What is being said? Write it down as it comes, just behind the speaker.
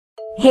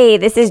Hey,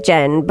 this is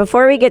Jen.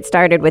 Before we get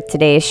started with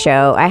today's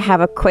show, I have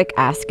a quick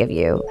ask of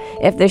you.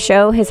 If the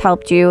show has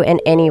helped you in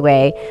any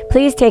way,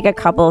 please take a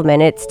couple of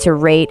minutes to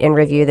rate and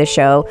review the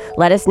show.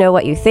 Let us know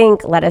what you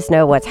think. Let us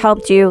know what's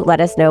helped you. Let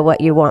us know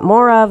what you want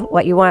more of,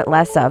 what you want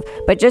less of.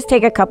 But just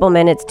take a couple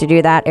minutes to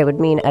do that. It would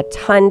mean a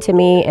ton to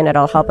me, and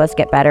it'll help us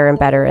get better and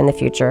better in the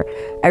future.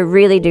 I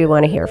really do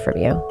want to hear from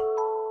you.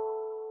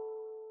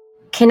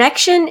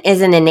 Connection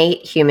is an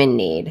innate human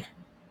need.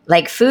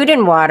 Like food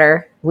and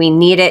water, we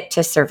need it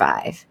to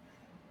survive.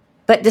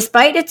 But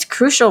despite its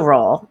crucial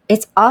role,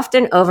 it's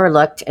often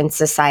overlooked in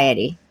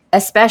society,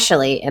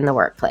 especially in the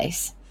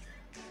workplace.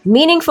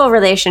 Meaningful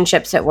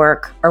relationships at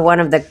work are one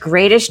of the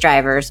greatest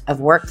drivers of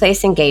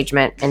workplace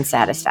engagement and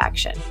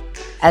satisfaction.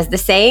 As the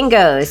saying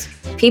goes,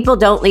 people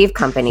don't leave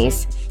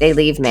companies, they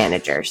leave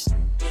managers.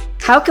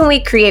 How can we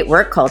create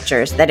work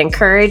cultures that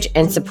encourage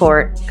and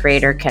support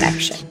greater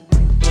connection?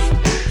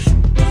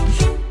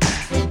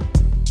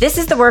 This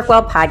is the Work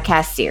Well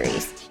podcast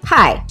series.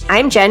 Hi,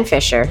 I'm Jen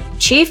Fisher,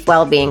 Chief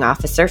Wellbeing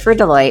Officer for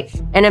Deloitte,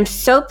 and I'm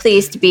so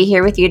pleased to be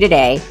here with you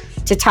today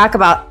to talk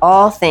about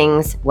all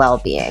things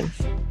well-being.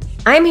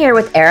 I'm here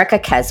with Erica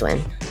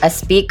Keswin, a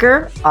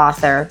speaker,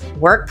 author,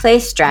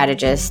 workplace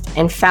strategist,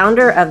 and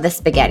founder of the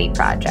Spaghetti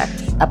Project,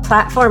 a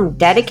platform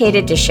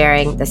dedicated to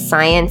sharing the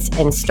science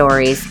and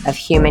stories of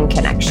human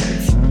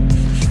connections.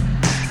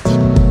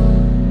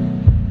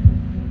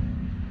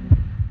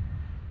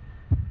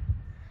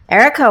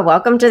 Erica,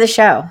 welcome to the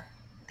show.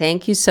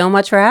 Thank you so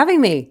much for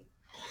having me.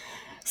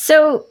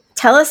 So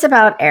tell us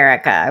about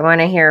Erica. I want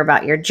to hear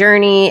about your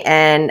journey,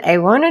 and I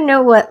want to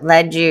know what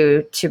led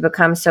you to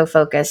become so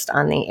focused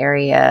on the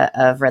area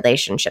of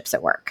relationships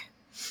at work.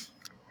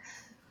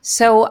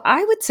 So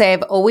I would say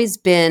I've always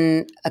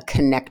been a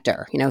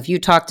connector. You know, if you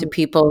talk to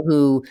people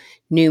who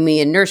knew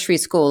me in nursery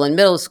school and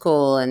middle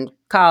school and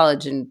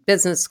college and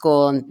business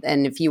school,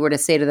 and if you were to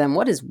say to them,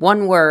 what is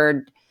one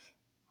word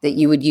that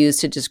you would use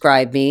to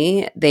describe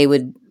me, they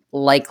would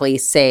likely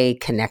say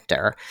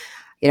connector.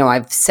 You know,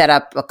 I've set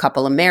up a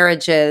couple of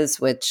marriages,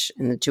 which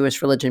in the Jewish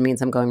religion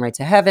means I'm going right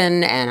to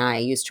heaven. And I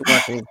used to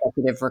work in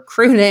executive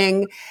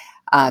recruiting,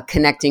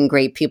 connecting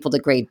great people to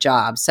great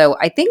jobs. So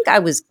I think I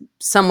was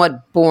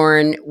somewhat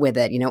born with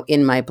it, you know,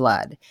 in my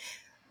blood.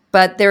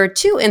 But there are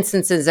two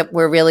instances that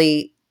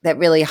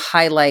really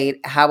highlight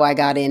how I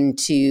got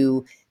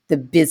into the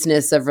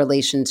business of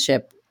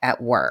relationship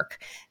at work.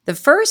 The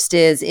first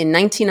is in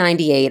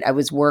 1998, I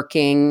was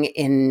working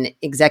in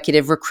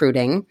executive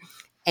recruiting,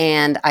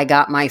 and I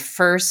got my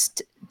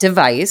first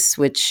device,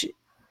 which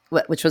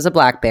was a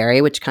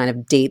BlackBerry, which kind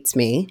of dates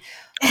me,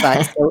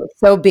 but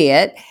so be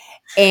it.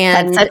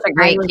 And that's such a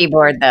great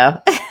keyboard,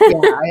 though.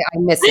 I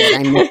miss it.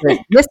 I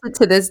miss it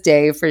to this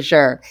day for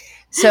sure.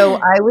 So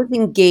I was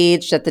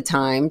engaged at the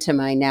time to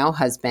my now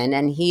husband,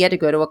 and he had to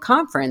go to a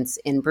conference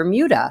in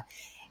Bermuda.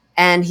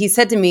 And he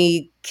said to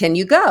me, can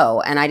you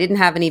go? And I didn't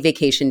have any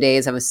vacation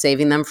days. I was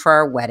saving them for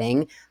our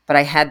wedding, but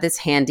I had this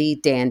handy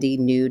dandy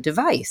new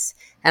device.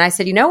 And I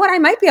said, you know what? I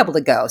might be able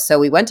to go. So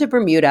we went to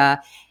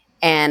Bermuda,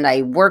 and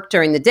I worked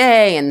during the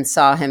day and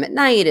saw him at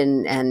night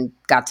and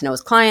got to know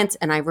his clients.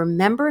 And I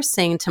remember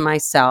saying to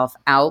myself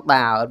out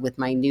loud with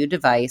my new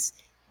device,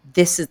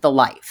 this is the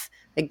life.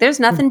 Like, there's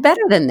nothing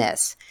better than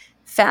this.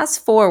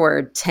 Fast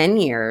forward 10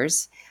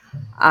 years,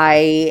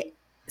 I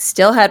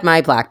still had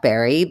my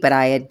BlackBerry, but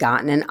I had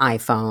gotten an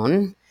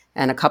iPhone,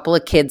 and a couple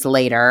of kids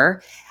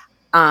later,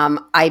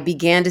 I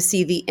began to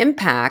see the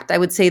impact, I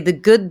would say the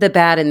good, the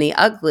bad, and the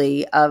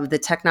ugly of the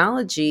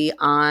technology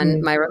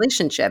on my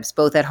relationships,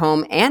 both at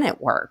home and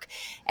at work.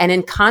 And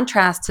in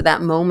contrast to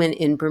that moment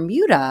in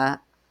Bermuda,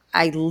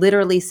 I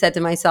literally said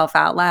to myself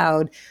out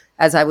loud,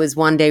 as I was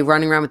one day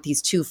running around with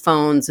these two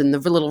phones and the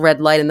little red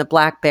light and the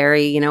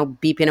BlackBerry, you know,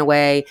 beeping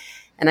away.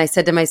 And I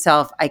said to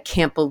myself, I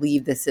can't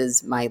believe this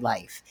is my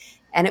life.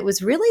 And it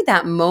was really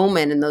that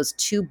moment and those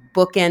two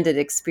bookended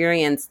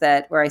experience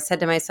where I said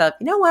to myself,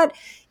 you know what,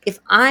 if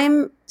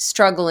I'm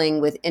struggling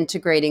with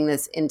integrating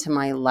this into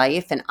my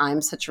life and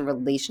I'm such a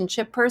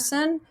relationship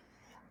person,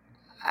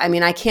 I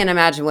mean, I can't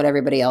imagine what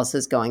everybody else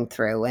is going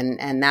through.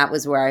 And that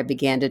was where I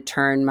began to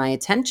turn my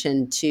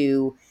attention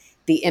to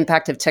the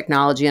impact of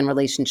technology on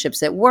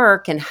relationships at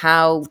work and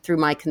how through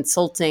my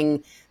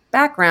consulting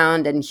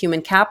background and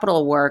human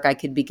capital work, I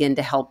could begin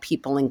to help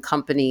people and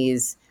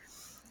companies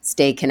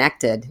stay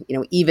connected, you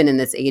know, even in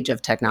this age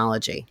of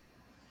technology.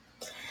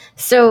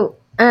 So,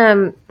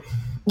 so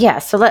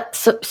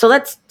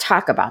let's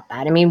talk about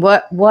that. I mean,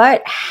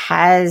 what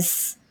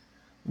has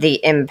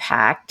the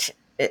impact,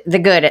 the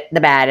good,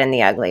 the bad, and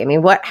the ugly? I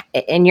mean, what,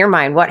 in your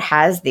mind, what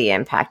has the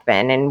impact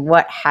been, and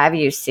what have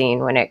you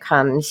seen when it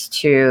comes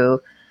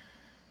to,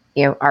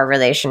 you know, our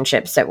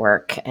relationships at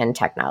work and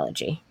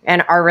technology,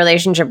 and our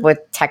relationship with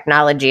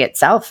technology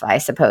itself, I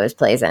suppose,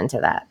 plays into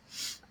that.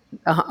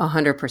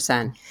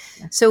 100%.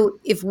 So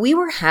if we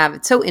were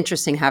it's so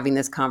interesting having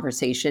this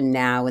conversation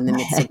now in the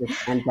midst of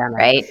this pandemic,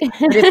 right?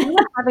 But if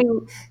we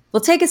were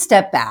we'll take a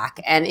step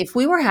back. And if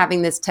we were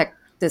having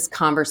this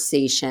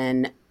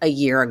conversation a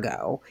year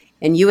ago,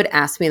 and you had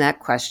asked me that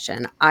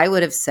question, I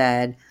would have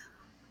said,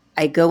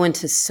 I go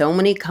into so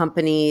many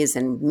companies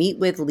and meet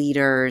with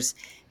leaders.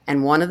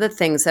 And one of the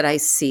things that I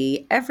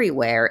see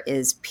everywhere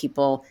is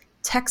people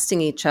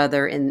texting each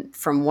other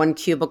from one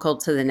cubicle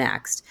to the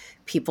next,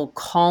 people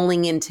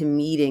calling into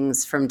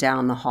meetings from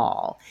down the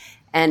hall,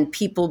 and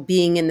people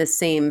being in the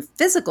same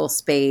physical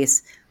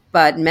space,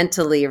 but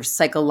mentally or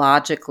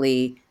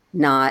psychologically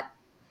not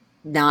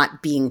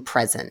being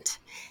present.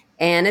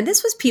 And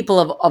this was people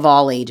of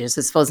all ages.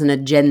 This wasn't a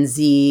Gen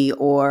Z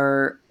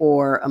or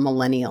a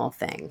millennial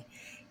thing.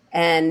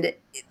 And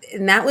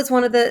and that was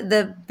one of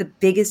the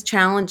biggest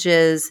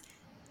challenges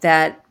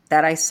that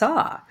I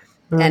saw.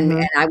 And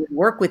Mm-hmm. I would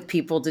work with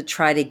people to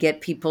try to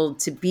get people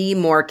to be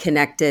more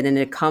connected and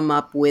to come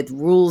up with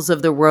rules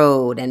of the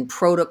road and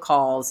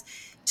protocols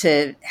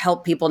to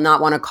help people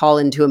not want to call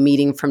into a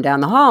meeting from down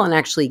the hall and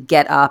actually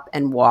get up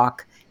and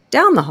walk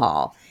down the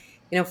hall.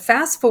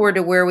 Fast forward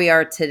to where we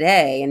are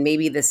today, and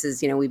maybe this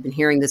is, we've been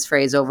hearing this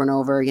phrase over and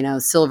over,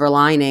 silver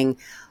lining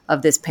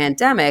of this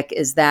pandemic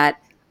is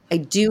that I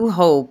do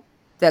hope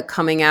that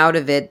coming out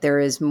of it, there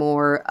is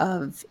more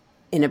of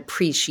an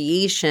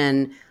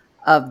appreciation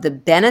of the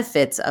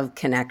benefits of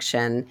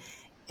connection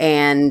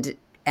and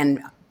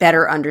and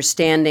better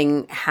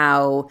understanding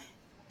how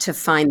to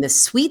find the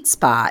sweet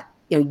spot.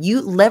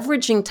 You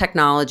leveraging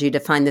technology to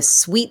find the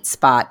sweet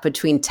spot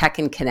between tech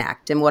and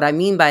connect. And what I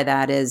mean by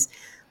that is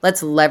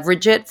let's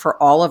leverage it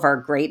for all of our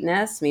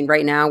greatness. I mean,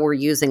 right now we're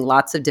using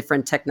lots of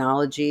different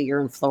technology. You're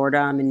in Florida,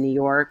 I'm in New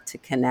York, to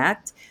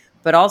connect,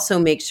 but also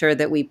make sure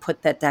that we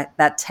put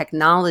that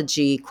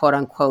technology, quote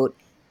unquote,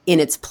 in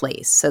its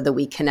place so that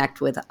we connect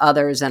with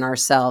others and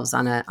ourselves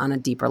on a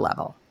deeper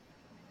level.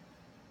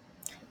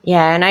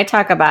 Yeah, and I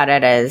talk about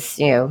it as,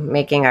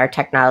 making our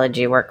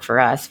technology work for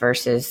us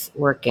versus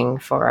working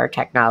for our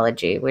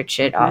technology,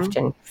 which it Mhm.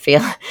 often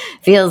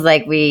feels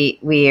like we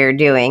are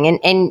doing.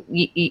 And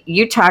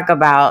you talk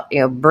about,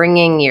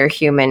 bringing your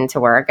human to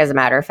work. As a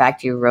matter of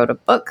fact, you wrote a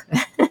book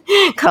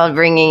called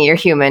Bringing Your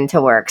Human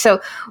to Work.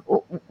 So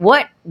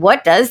what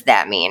does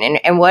that mean?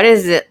 And what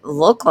does it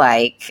look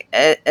like,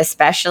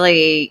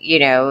 especially,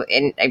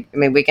 I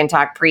mean, we can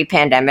talk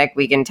pre-pandemic,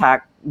 we can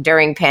talk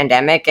during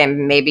pandemic,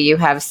 and maybe you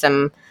have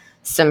some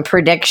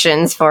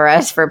predictions for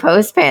us for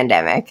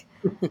post-pandemic.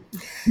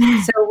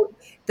 So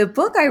the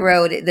book I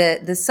wrote,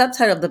 the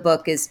subtitle of the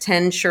book is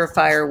 10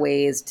 Surefire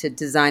Ways to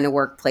Design a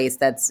Workplace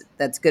that's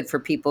good for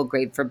people,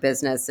 great for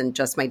business, and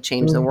just might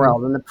change the Mm-hmm.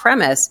 world. And the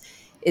premise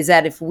is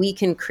that if we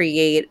can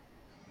create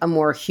a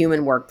more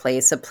human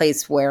workplace, a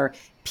place where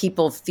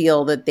people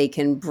feel that they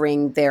can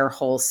bring their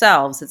whole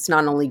selves, it's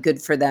not only good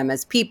for them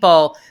as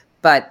people,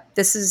 but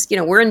this is,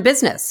 we're in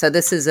business. So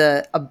this is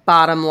a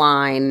bottom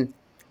line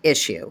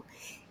issue.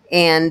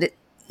 And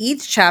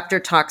each chapter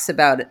talks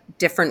about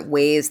different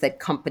ways that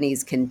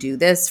companies can do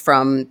this,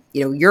 from,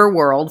 your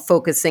world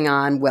focusing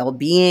on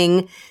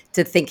well-being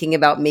to thinking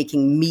about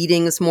making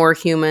meetings more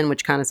human,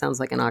 which kind of sounds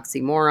like an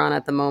oxymoron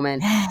at the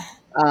moment.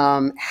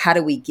 How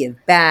do we give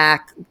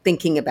back?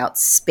 Thinking about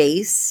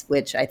space,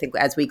 which I think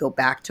as we go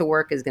back to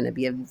work is going to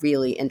be a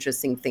really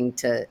interesting thing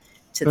to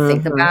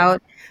think Mm-hmm.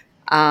 about.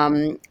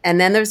 And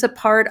then there's a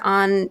part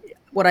on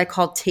what I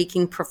call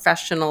taking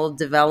professional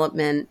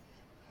development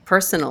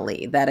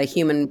personally, that a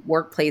human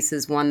workplace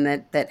is one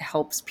that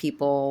helps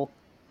people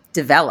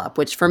develop,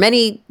 which for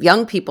many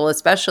young people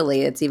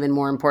especially, it's even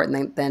more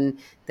important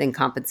than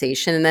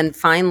compensation. And then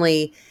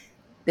finally,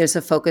 there's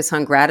a focus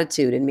on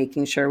gratitude and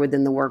making sure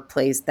within the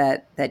workplace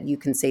that you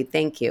can say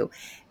thank you.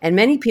 And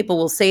many people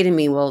will say to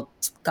me, well,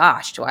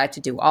 gosh, do I have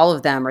to do all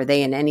of them? Are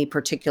they in any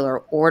particular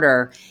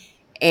order?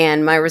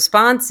 And my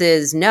response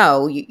is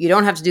no, you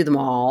don't have to do them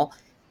all,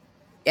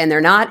 and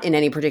they're not in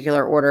any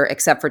particular order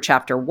except for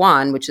chapter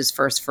 1, which is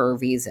first for a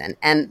reason.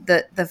 And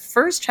the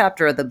first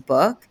chapter of the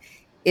book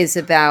is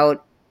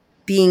about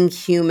being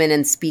human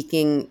and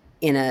being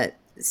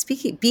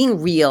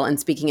real and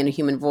speaking in a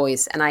human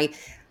voice. And I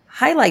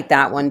highlight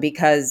that one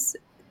because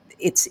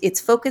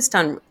it's focused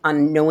on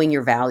knowing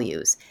your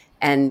values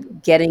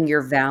and getting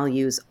your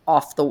values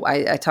off the.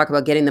 I talk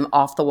about getting them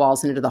off the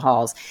walls and into the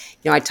halls.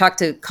 I talk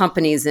to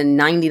companies, and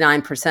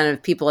 99%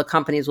 of people at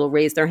companies will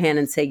raise their hand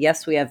and say,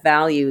 yes, we have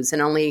values.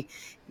 And only,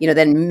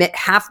 then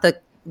half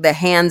the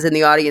hands in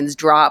the audience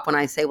drop when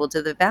I say, well,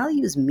 do the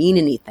values mean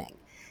anything?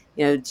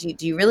 Do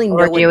you really Or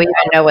know do what you they even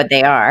know what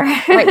they are?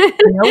 are? Right. Do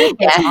you know what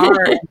they are, Yeah.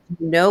 and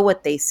do you know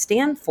what they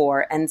stand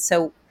for? And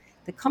so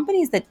the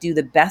companies that do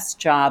the best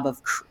job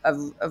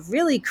of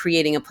really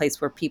creating a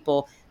place where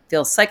people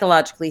feel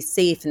psychologically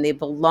safe and they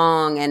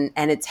belong and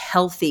it's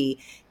healthy.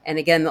 And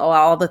again,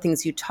 all the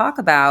things you talk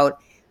about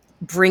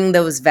bring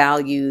those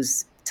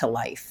values to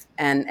life.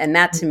 And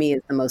that to me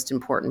is the most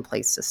important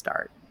place to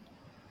start.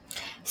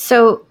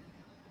 So,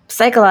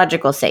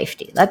 psychological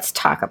safety. Let's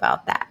talk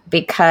about that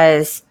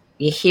because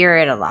you hear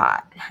it a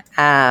lot.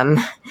 Um,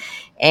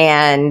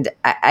 and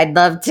I'd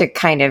love to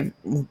kind of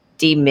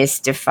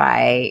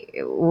demystify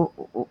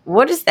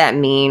what does that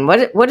mean?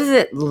 What does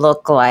it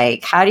look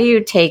like? How do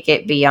you take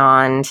it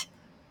beyond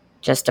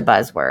just a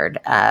buzzword?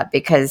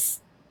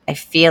 Because I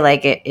feel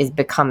like it is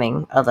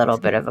becoming a little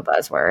bit of a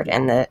buzzword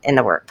in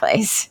the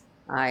workplace.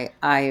 I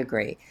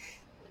agree.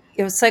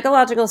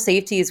 Psychological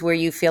safety is where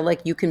you feel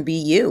like you can be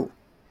you.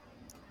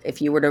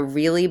 If you were to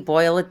really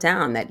boil it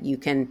down, that you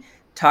can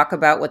talk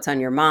about what's on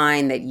your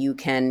mind, that you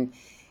can,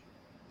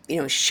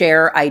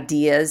 share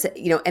ideas,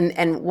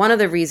 and one of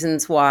the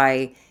reasons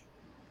why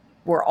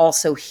we're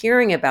also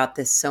hearing about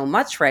this so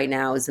much right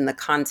now is in the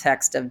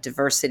context of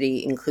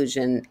diversity,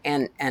 inclusion,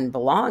 and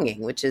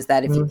belonging, which is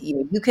that if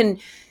Mm, you can,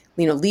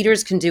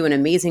 leaders can do an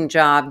amazing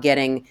job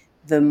getting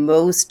the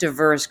most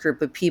diverse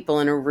group of people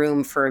in a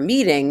room for a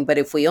meeting, but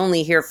if we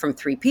only hear from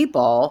three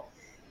people,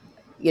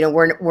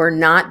 we're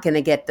not going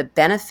to get the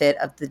benefit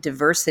of the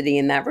diversity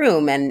in that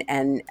room.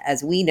 And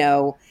as we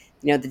know,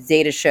 the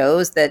data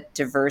shows that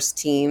diverse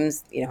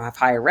teams, have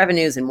higher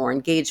revenues and more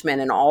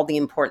engagement and all the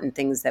important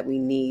things that we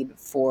need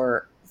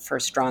for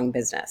strong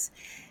business.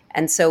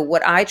 And so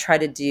what I try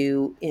to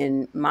do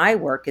in my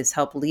work is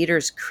help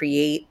leaders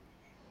create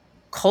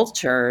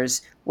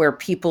cultures where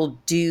people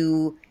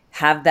do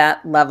have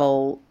that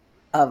level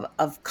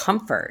of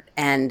comfort.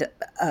 And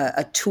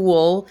a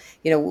tool,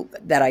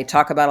 that I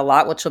talk about a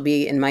lot, which will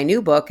be in my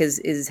new book,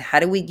 is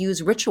how do we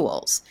use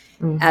rituals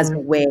as a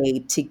mhm,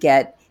 way to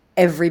get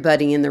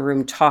everybody in the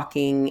room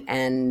talking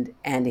and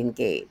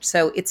engaged.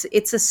 So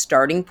it's a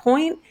starting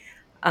point,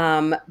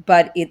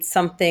 but it's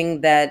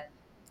something that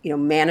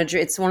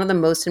it's one of the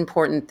most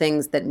important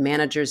things that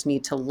managers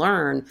need to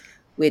learn,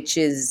 which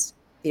is,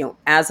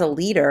 as a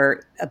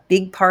leader, a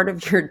big part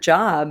of your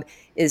job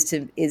is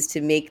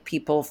to make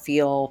people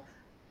feel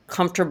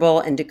comfortable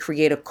and to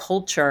create a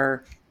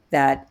culture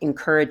that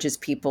encourages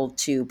people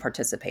to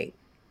participate.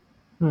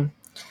 mm.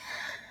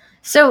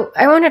 So,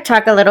 I want to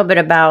talk a little bit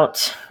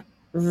about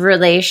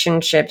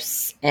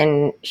relationships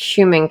and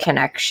human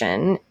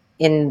connection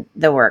in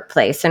the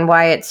workplace and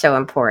why it's so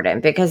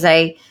important because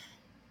there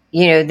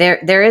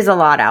is a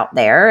lot out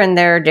there and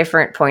there are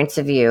different points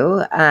of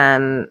view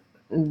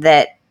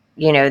that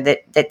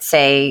that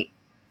say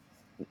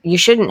you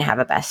shouldn't have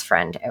a best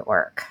friend at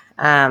work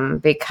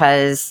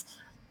because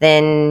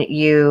then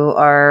you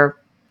are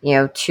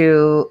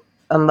too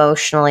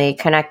emotionally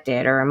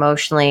connected or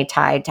emotionally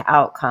tied to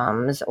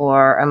outcomes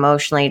or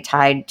emotionally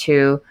tied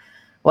to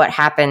what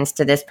happens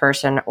to this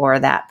person or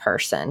that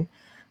person.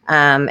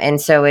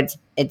 And so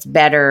it's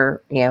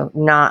better,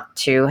 not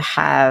to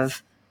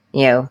have,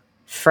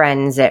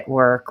 friends at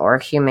work or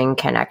human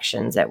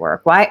connections at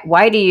work.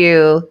 Why do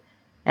you,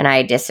 and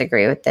I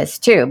disagree with this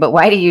too, but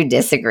why do you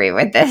disagree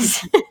with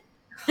this?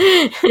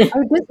 I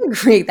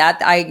disagree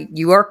that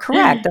you are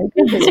correct. I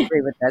do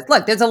disagree with this.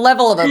 Look, there's a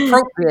level of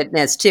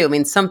appropriateness too. I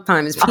mean,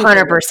 sometimes people will say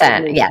to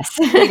 100%. Yes.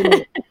 say to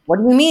me, "What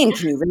do you mean?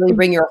 Can you really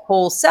bring your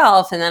whole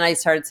self?" And then I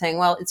started saying,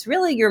 "Well, it's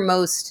really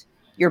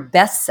your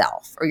best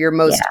self or your Yeah.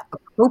 most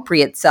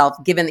appropriate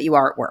self, given that you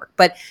are at work."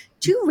 But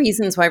two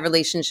reasons why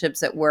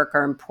relationships at work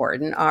are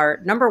important are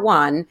number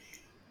one,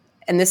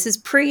 and this is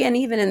pre and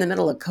even in the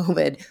middle of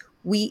COVID,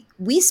 we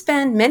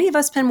spend many of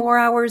us spend more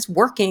hours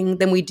working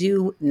than we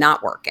do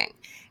not working.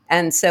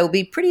 And so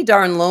be pretty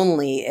darn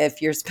lonely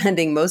if you're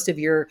spending most of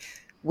your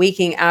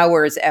waking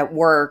hours at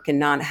work and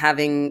not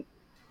having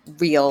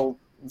real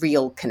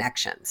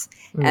connections.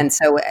 Mm. And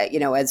so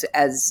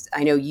as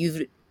I know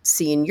you've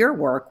seen your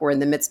work, we're in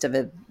the midst of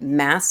a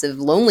massive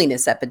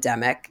loneliness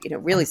epidemic,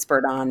 really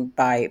spurred on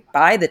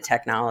by the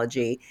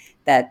technology,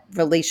 that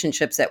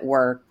relationships at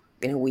work,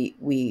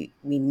 we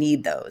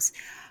need those.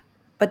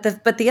 But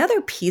the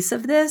other piece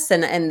of this,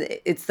 and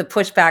it's the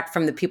pushback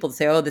from the people that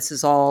say, oh, this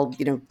is all,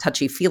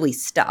 touchy feely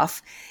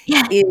stuff,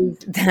 Yeah. is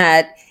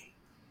that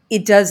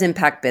it does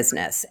impact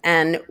business.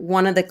 And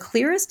one of the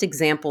clearest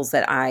examples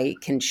that I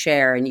can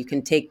share, and you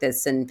can take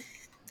this and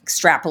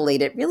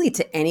extrapolate it really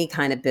to any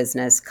kind of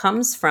business,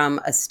 comes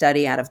from a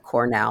study out of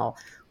Cornell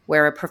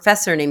where a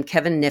professor named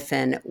Kevin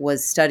Niffen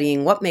was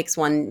studying what makes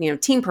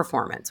team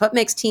performance, what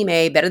makes team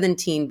A better than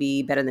team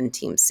B, better than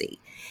team C.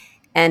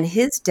 And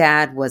his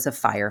dad was a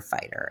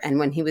firefighter. And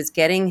when he was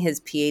getting his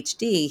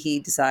PhD, he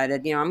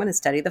decided, I'm going to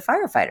study the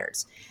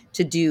firefighters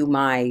to do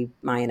my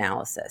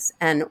analysis.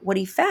 And what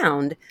he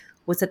found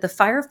was that the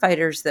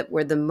firefighters that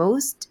were the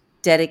most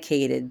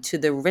dedicated to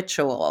the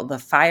ritual, the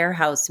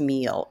firehouse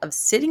meal, of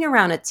sitting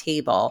around a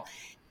table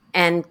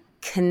and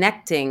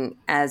connecting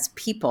as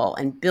people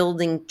and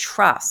building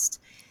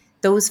trust,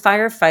 those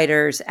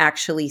firefighters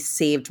actually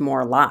saved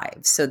more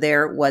lives. So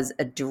there was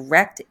a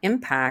direct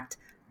impact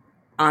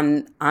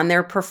on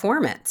their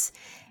performance.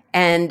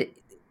 And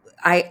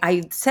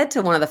I said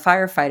to one of the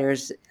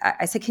firefighters,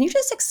 I said, "Can you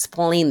just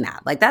explain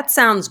that? Like that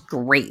sounds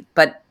great,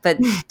 but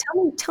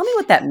tell me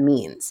what that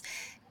means."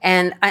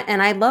 And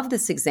I love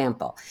this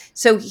example.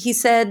 So he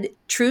said,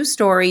 true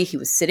story. He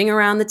was sitting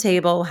around the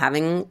table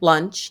having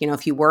lunch.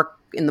 If you work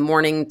in the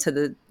morning to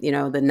the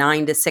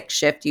 9 to 6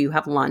 shift, you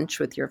have lunch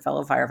with your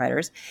fellow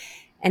firefighters.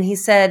 And he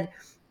said,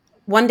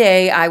 one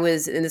day and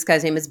this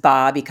guy's name is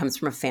Bob. He comes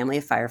from a family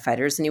of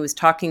firefighters, and he was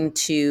talking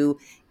to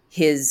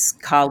his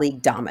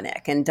colleague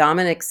Dominic. And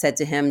Dominic said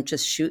to him,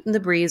 just shooting the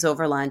breeze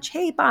over lunch,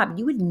 "Hey, Bob,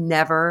 you would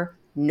never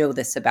know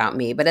this about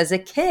me, but as a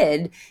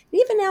kid, and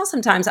even now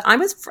sometimes,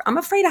 I'm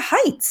afraid of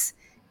heights."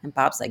 And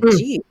Bob's like, Mm.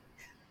 "Gee,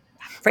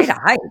 afraid of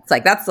heights.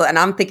 Like and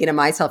I'm thinking to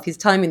myself, he's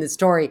telling me the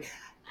story.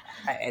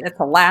 That's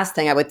the last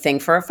thing I would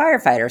think for a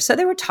firefighter. So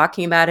they were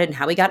talking about it and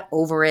how he got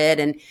over it.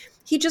 And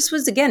he just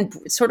was, again,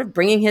 sort of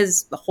bringing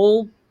his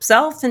whole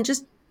self and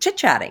just chit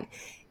chatting.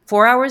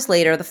 4 hours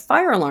later, the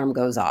fire alarm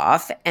goes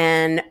off.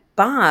 And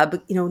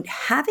Bob,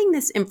 having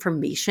this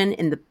information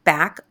in the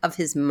back of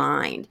his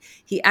mind,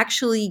 he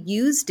actually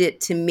used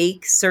it to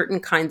make certain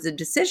kinds of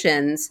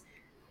decisions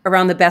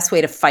around the best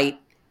way to fight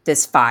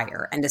this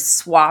fire and to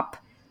swap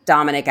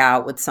Dominic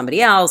out with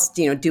somebody else,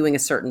 doing a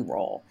certain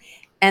role.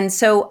 And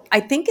so I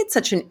think it's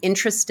such an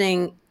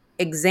interesting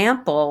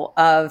example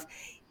of,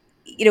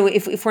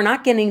 if we're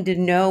not getting to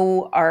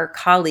know our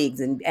colleagues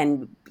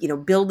and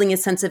building a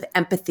sense of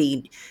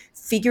empathy,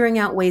 figuring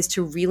out ways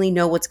to really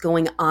know what's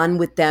going on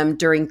with them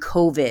during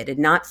COVID and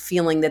not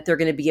feeling that they're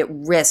going to be at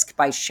risk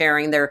by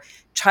sharing their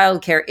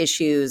childcare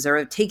issues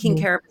or taking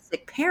care of a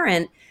sick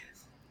parent,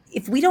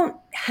 if we don't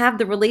have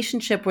the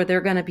relationship where they're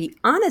going to be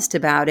honest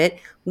about it,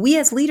 we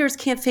as leaders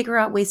can't figure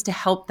out ways to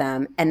help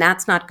them. And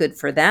that's not good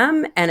for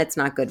them. And it's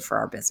not good for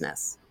our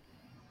business.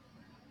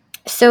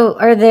 So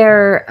are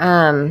there,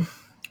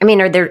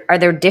 are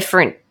there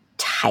different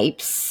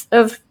types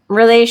of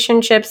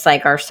relationships?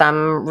 Like, are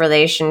some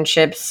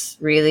relationships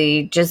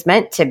really just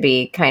meant to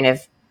be kind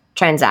of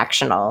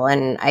transactional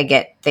and I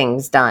get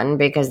things done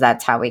because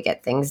that's how we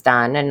get things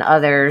done, and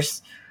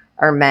others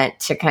are meant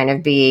to kind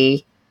of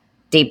be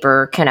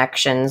deeper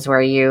connections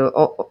where you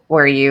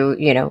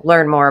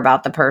learn more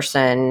about the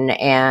person,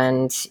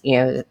 and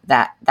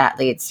that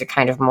leads to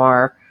kind of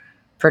more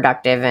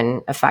productive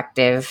and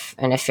effective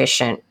and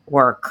efficient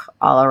work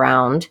all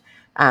around,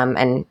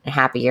 and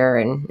happier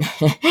and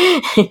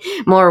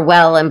more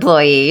well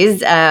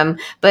employees.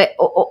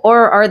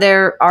 Or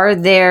are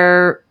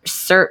there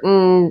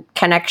certain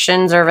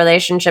connections or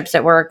relationships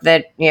at work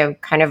that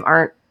kind of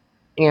aren't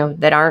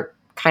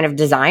kind of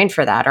designed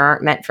for that or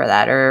aren't meant for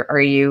that, or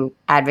are you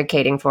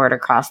advocating for it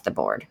across the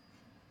board?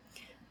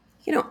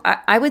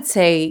 I would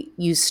say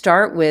you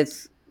start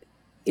with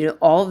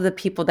all of the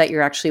people that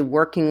you're actually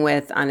working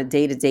with on a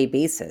day-to-day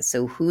basis.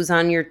 So who's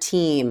on your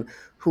team?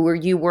 Who are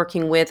you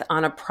working with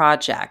on a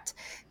project?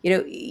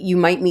 You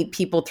might meet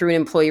people through an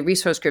employee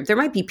resource group. There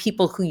might be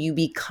people who you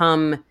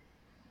become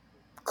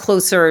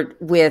closer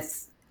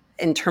with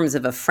in terms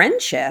of a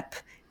friendship.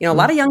 A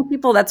lot of young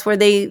people, that's where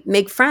they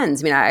make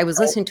friends. I mean, I was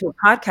listening to a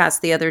podcast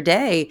the other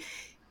day,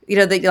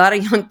 that a lot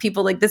of young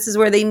people, like, this is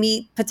where they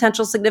meet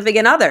potential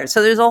significant others.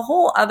 So there's a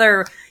whole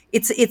other,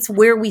 it's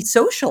where we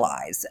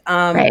socialize.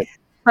 Right.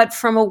 But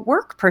from a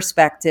work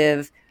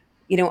perspective,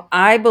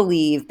 I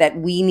believe that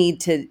we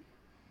need to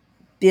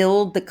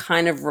build the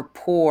kind of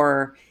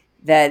rapport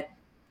that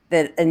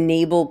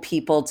enable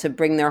people to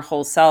bring their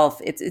whole self.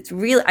 It's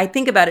really, I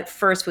think about it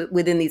first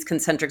within these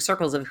concentric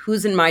circles of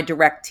who's in my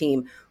direct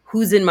team,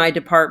 who's in my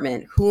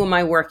department, who am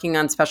I working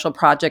on special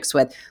projects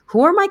with,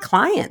 who are my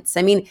clients.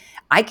 I mean,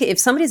 if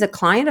somebody's a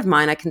client of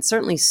mine, I can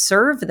certainly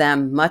serve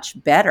them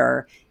much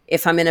better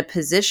if I'm in a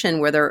position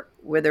where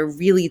they're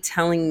really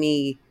telling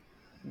me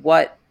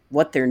what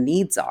their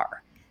needs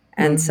are.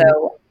 And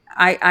so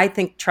I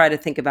try to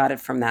think about it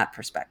from that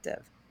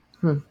perspective.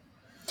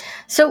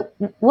 So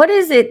what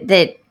is it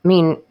that,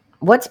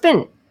 what's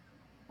been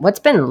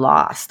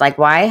lost? Like,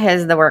 why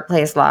has the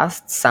workplace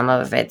lost some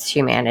of its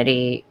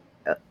humanity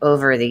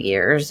over the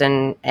years,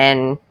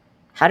 and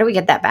how do we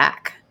get that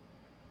back?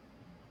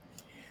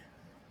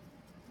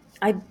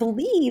 I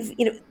believe,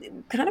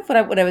 kind of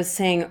what I was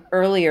saying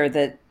earlier,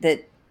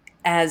 that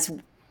as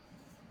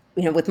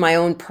with my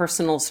own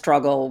personal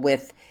struggle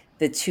with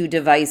the two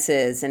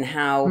devices and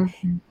how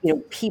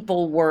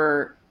people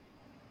were,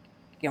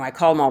 I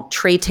call them all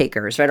tray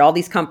takers, right? All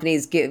these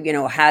companies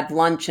had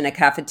lunch in a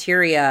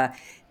cafeteria.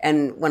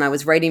 And when I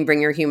was writing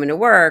Bring Your Human to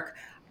Work,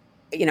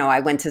 I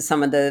went to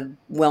some of the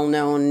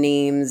well-known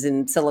names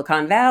in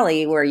Silicon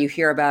Valley where you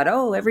hear about,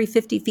 every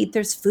 50 feet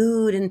there's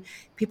food and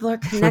people are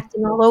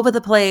connecting all over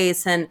the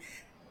place. And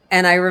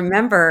I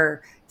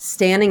remember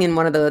standing in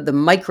one of the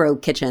micro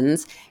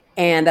kitchens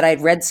and that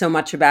I'd read so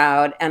much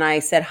about, and I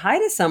said hi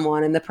to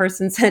someone, and the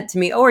person said to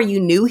me, are you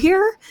new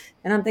here?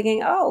 And I'm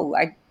thinking,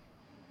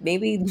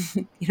 maybe,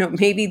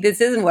 maybe this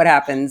isn't what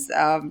happens,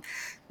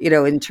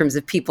 in terms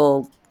of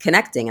people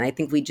connecting. And I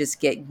think we just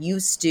get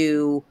used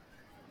to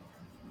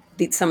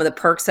some of the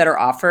perks that are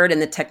offered,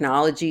 and the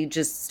technology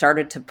just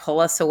started to pull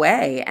us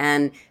away.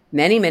 And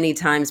many, many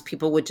times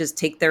people would just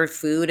take their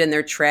food and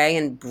their tray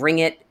and bring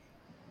it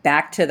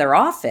back to their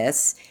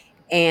office.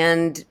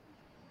 And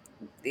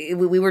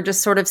we were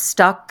just sort of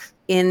stuck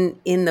in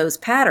those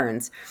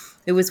patterns.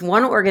 There was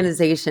one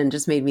organization,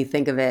 just made me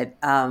think of it,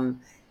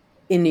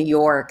 in New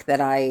York that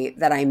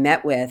I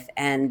met with,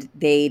 and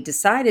they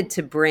decided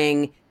to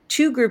bring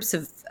two groups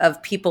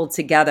of people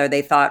together.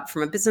 They thought,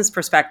 from a business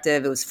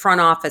perspective, it was front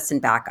office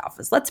and back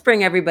office. Let's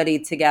bring everybody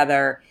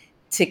together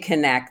to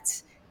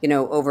connect,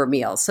 over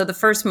meals. So the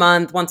first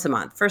month, once a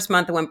month. First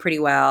month, it went pretty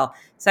well.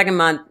 Second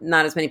month,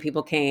 not as many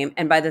people came.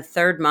 And by the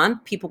third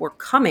month, people were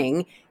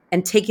coming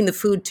and taking the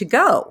food to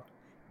go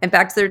and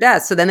back to their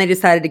desks. So then they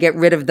decided to get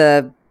rid of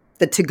the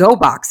to-go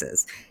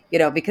boxes.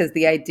 because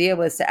the idea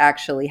was to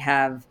actually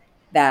have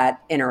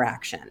that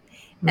interaction.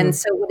 And Mm.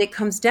 so what it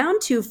comes down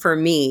to for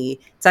me,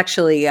 it's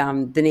actually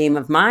the name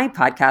of my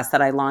podcast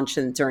that I launched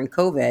during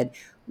COVID,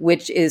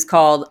 which is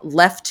called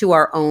Left to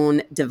Our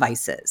Own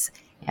Devices.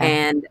 Yeah.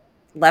 And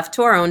left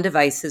to our own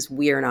devices,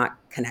 we are not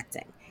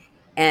connecting.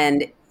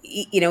 And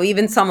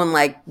even someone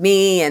like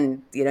me,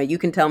 and you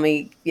can tell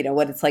me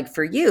what it's like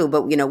for you,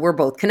 but we're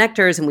both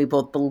connectors and we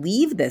both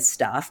believe this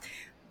stuff,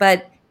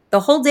 but the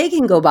whole day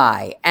can go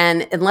by,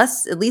 and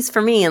unless, at least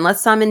for me,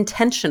 unless I'm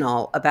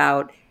intentional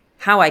about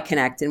how I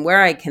connect and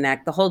where I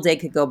connect, the whole day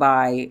could go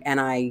by and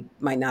I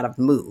might not have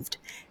moved.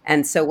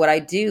 And so what I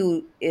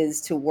do is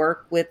to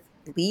work with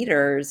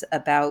leaders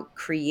about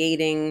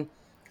creating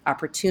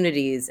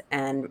opportunities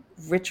and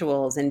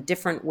rituals and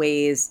different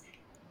ways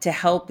to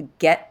help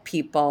get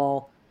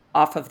people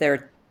off of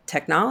their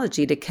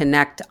technology to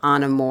connect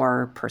on a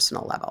more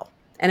personal level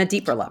and a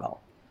deeper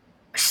level.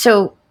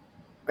 So,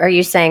 are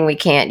you saying we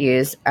can't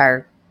use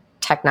our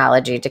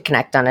technology to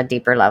connect on a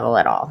deeper level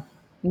at all?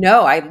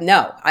 No,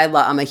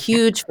 I'm a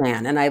huge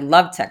fan and I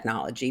love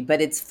technology,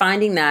 but it's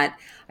finding that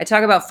I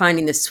talk about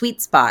finding the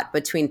sweet spot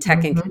between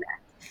tech and Hmm.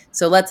 connect.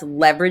 So let's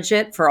leverage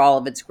it for all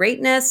of its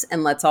greatness,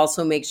 and let's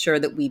also make sure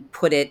that we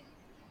put it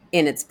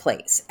in its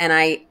place. And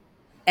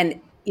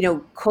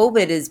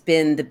COVID has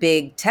been the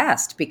big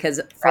test,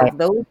 because for Right.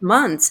 those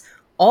months,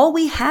 all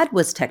we had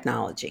was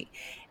technology.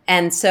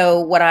 And so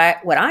what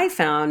I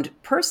found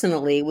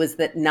personally was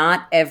that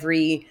not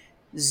every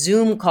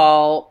Zoom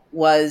call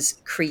was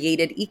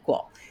created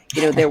equal.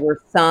 There were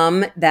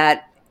some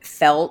that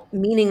felt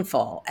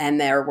meaningful,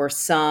 and there were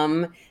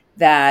some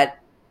that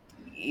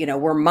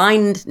were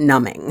mind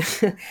numbing.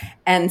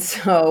 And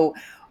so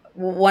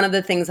one of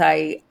the things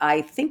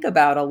I think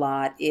about a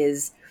lot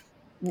is,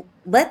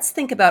 let's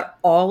think about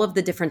all of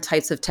the different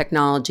types of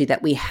technology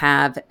that we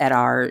have at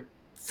our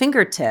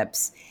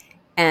fingertips,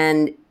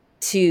 and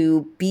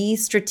to be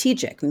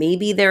strategic.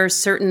 Maybe there are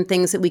certain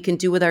things that we can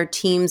do with our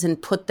teams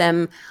and put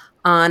them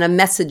on a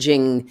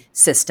messaging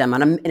system,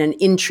 in an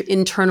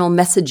internal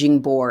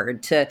messaging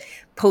board, to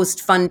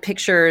post fun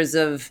pictures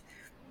of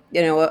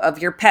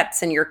your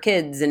pets and your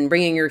kids and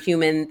bringing your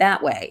human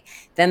that way.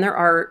 Then there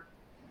are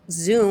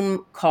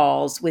Zoom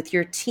calls with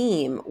your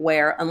team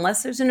where,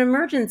 unless there's an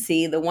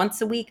emergency, the once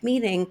a week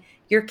meeting,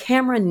 your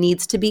camera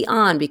needs to be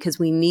on, because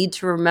we need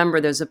to remember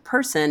there's a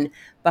person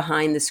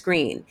behind the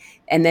screen.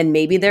 And then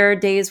maybe there are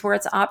days where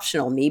it's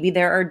optional. Maybe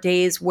there are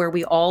days where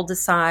we all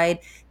decide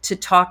to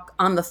talk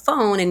on the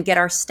phone and get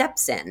our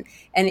steps in.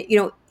 And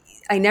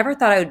I never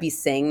thought I would be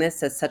saying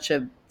this as such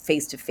a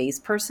face-to-face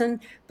person,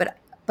 but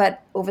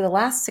over the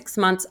last 6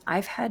 months,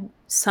 I've had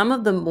some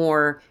of the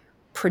more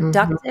Hmm.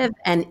 productive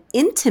and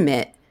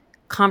intimate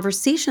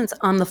conversations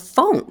on the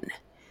phone,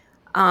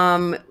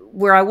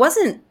 where I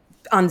wasn't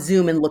on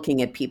Zoom and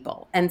looking at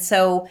people. And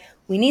so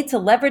we need to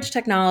leverage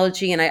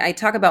technology. And I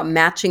talk about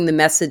matching the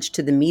message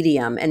to the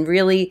medium, and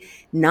really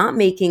not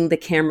making the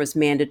cameras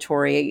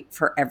mandatory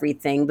for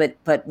everything, but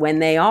when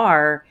they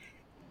are,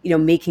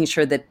 making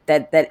sure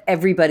that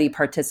everybody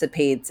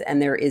participates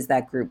and there is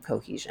that group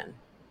cohesion.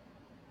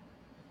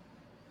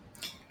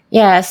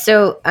 Yeah.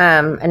 So,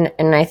 and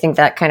I think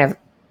that kind of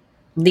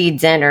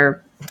leads in,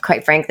 or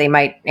quite frankly,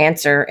 might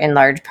answer in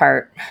large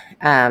part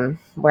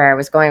where I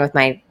was going with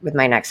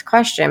my next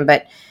question.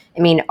 But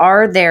I mean,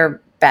 are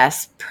there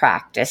best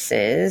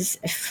practices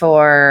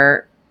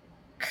for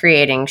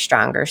creating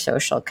stronger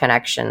social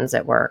connections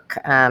at work?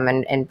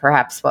 And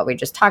perhaps what we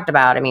just talked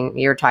about. I mean,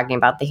 you're talking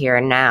about the here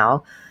and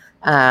now,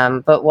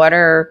 but what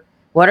are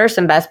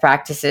some best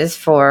practices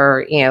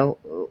for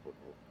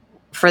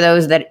for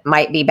those that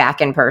might be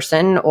back in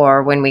person,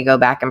 or when we go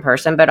back in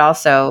person, but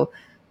also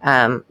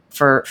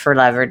for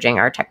leveraging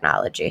our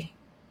technology?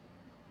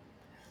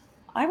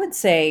 I would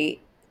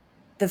say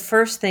the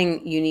first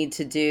thing you need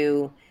to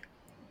do,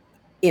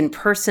 in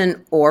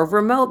person or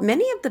remote,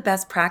 many of the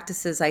best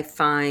practices I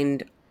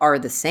find are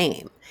the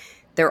same.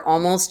 They're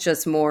almost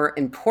just more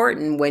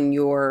important when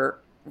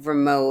you're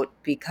remote,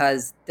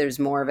 because there's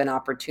more of an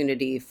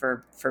opportunity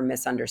for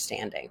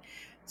misunderstanding.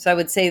 So I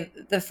would say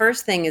the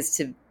first thing is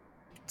to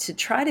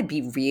try to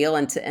be real,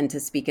 and to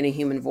speak in a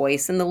human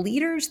voice. And the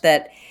leaders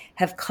that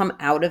have come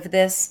out of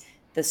this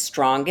the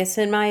strongest,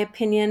 in my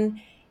opinion,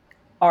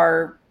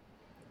 are,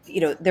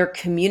 they're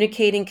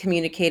communicating,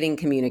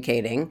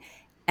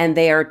 and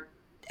they are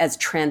as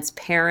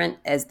transparent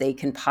as they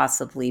can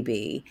possibly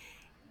be.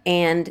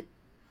 And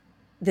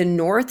the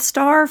North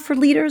Star for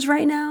leaders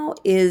right now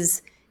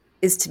is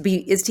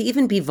to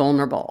even be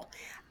vulnerable.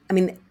 I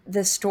mean,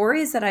 the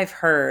stories that I've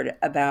heard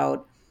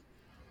about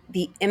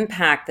the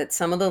impact that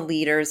some of the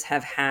leaders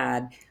have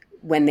had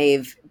when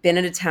they've been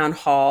at a town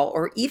hall,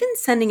 or even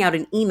sending out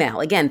an email,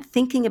 again,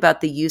 thinking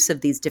about the use of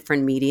these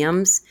different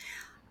mediums,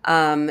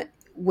 um,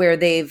 where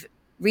they've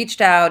reached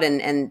out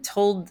and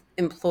told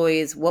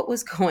employees what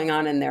was going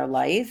on in their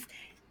life.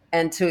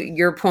 And to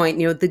your point,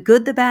 the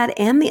good, the bad,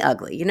 and the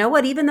ugly. You know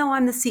what? Even though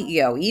I'm the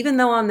CEO, even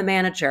though I'm the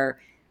manager,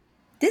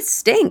 this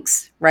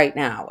stinks right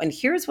now. And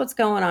here's what's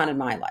going on in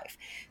my life.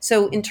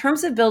 So, in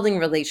terms of building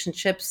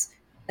relationships,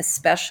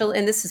 especially,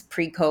 and this is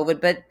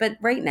pre-COVID, but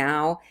right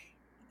now,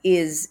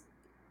 is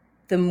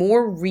the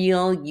more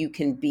real you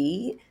can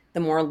be, the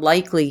more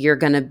likely you're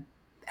going to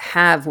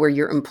have where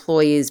your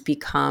employees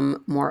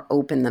become more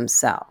open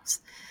themselves.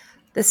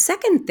 The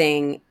second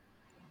thing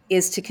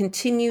is to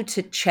continue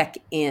to check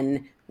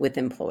in with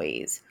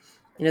employees.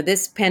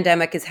 This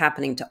pandemic is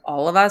happening to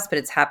all of us, but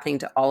it's happening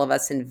to all of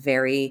us in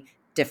very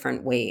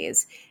different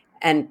ways.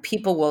 And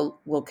people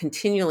will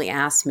continually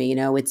ask me,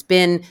 it's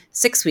been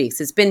 6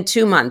 weeks, it's been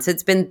 2 months,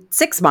 it's been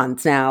 6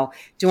 months now.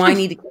 Do I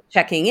need to keep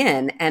checking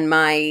in? And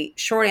my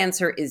short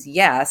answer is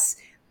yes,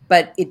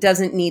 but it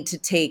doesn't need to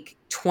take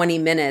 20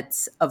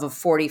 minutes of a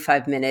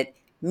 45-minute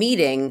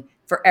meeting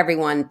for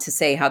everyone to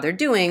say how they're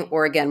doing,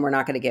 or again, we're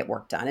not going to get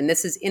work done. And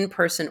this is in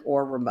person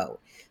or remote.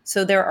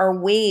 So there are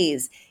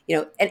ways,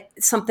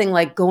 something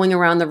like going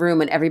around the room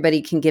and everybody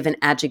can give an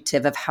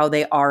adjective of how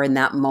they are in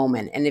that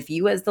moment. And if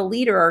you as the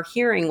leader are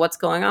hearing what's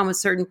going on with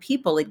certain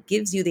people, it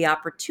gives you the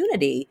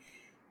opportunity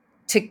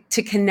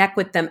to connect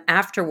with them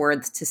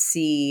afterwards to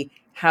see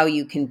how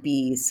you can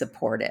be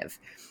supportive.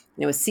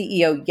 A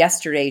CEO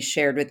yesterday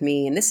shared with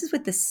me, and this is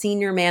with the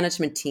senior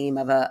management team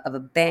of a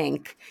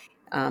bank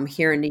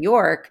here in New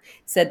York,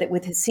 said that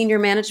with his senior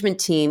management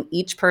team,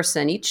 each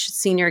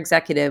senior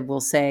executive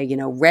will say,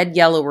 red,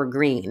 yellow, or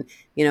green.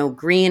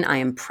 Green, I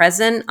am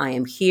present, I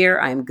am here,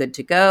 I am good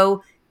to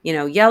go.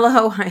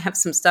 Yellow, I have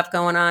some stuff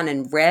going on.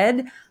 And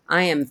red,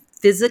 I am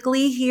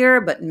physically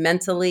here, but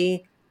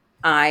mentally,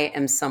 I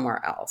am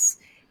somewhere else.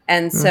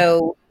 And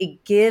so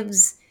it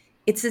gives,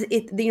 they're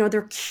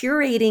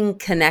curating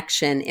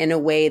connection in a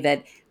way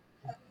that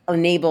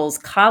enables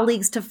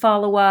colleagues to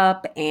follow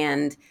up,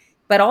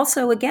 but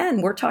also,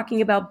 again, we're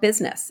talking about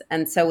business.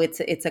 And so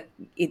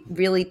it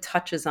really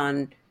touches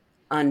on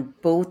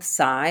both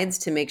sides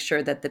to make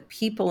sure that the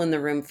people in the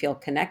room feel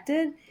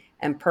connected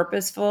and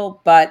purposeful,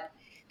 but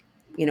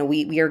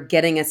we are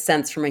getting a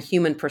sense from a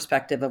human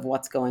perspective of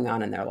what's going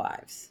on in their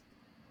lives.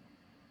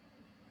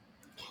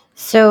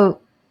 So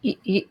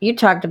you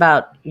talked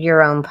about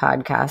your own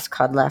podcast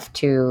called Left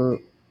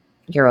to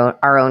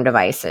our own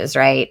devices,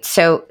 right?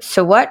 So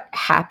what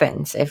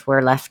happens if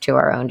we're left to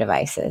our own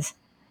devices,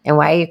 and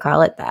why you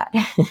call it that?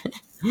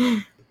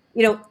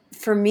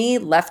 For me,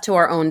 left to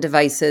our own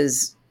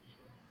devices,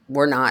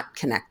 we're not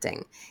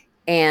connecting.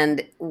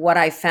 And what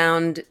I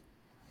found,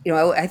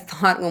 I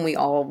thought when we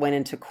all went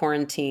into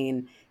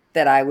quarantine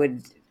that I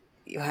would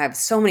have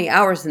so many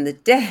hours in the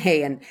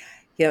day and,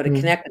 to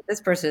connect with this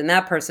person and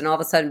that person, all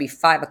of a sudden be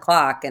 5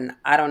 o'clock and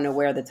I don't know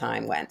where the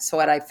time went. So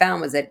what I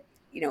found was that,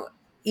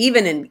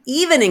 even in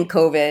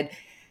COVID,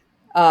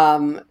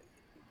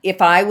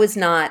 if I was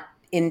not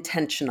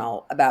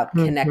intentional about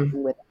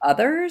connecting with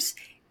others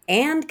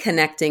and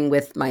connecting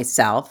with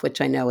myself,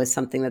 which I know is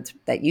something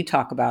that you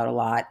talk about a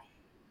lot,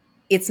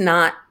 it's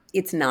not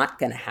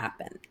going to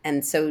happen.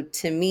 And so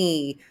to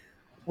me,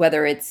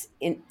 whether it's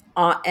and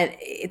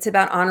it's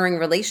about honoring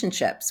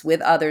relationships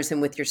with others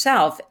and with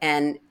yourself.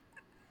 And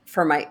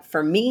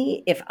for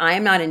me, if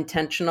I'm not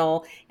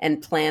intentional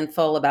and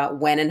planful about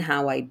when and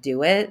how I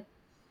do it,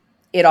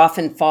 it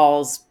often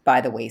falls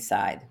by the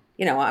wayside.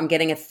 I'm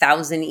getting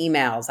 1,000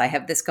 emails. I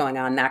have this going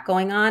on, that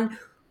going on.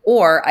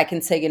 Or I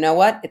can say, you know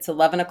what? It's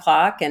 11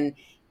 o'clock. And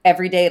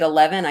every day at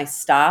 11, I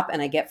stop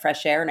and I get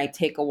fresh air and I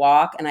take a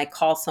walk and I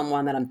call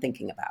someone that I'm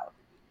thinking about.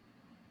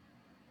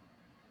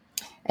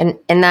 And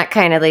that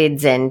kind of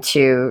leads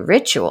into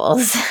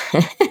rituals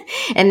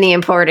and the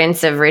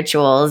importance of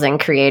rituals and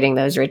creating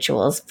those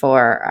rituals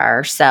for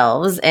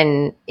ourselves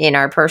and in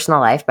our personal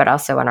life, but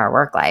also in our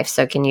work life.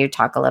 So can you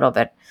talk a little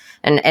bit?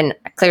 And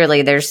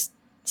clearly there's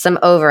some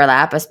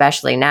overlap,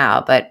 especially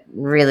now, but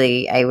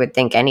really I would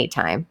think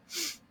anytime.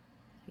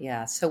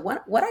 Yeah. So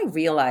what I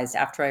realized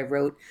after I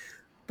wrote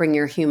Bring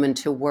Your Human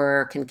to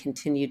Work and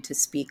continued to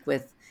speak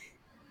with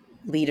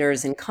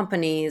leaders in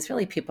companies,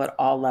 really people at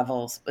all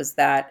levels, was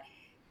that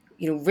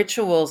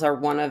rituals are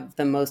one of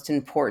the most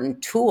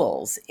important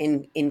tools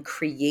in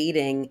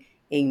creating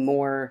a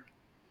more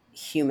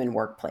human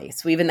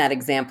workplace. So even that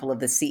example of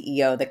the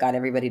CEO that got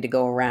everybody to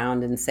go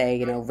around and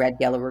say, red,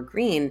 yellow, or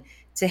green,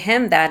 to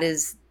him that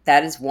is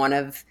one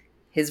of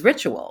his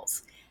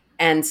rituals.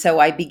 And so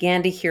I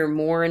began to hear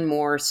more and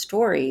more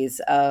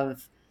stories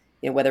of,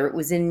 whether it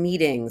was in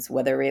meetings,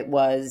 whether it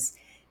was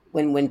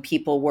when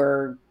people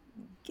were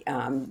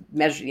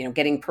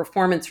getting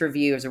performance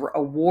reviews or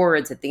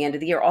awards at the end of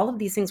the year. All of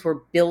these things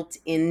were built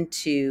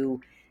into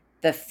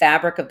the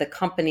fabric of the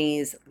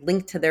companies,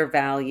 linked to their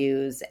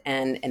values,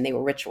 and they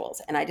were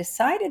rituals. And I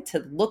decided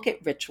to look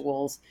at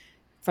rituals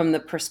from the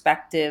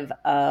perspective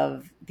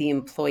of the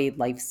employee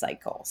life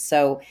cycle.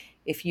 So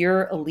if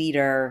you're a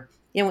leader,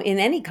 in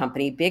any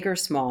company, big or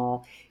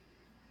small,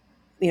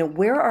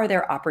 where are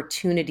there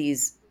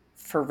opportunities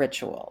for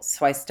rituals?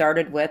 So I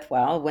started with,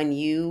 well, when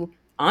you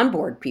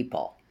onboard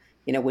people,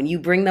 when you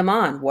bring them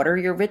on, what are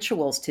your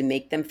rituals to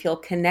make them feel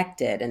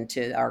connected? And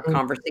to our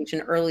conversation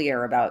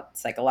earlier about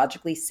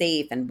psychologically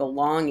safe and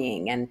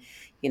belonging. And,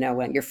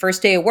 when your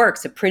first day of work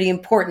is a pretty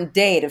important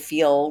day to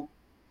feel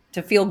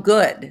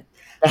good.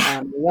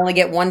 You only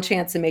get one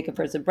chance to make a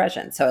first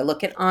impression. So I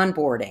look at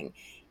onboarding,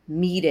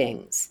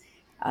 meetings.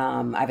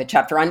 I have a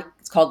chapter on,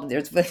 it's called,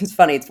 it's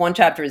funny, it's one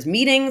chapter is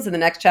meetings and the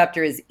next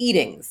chapter is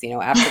eatings,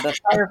 after the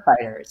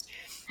firefighters.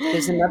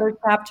 There's another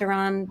chapter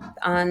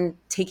on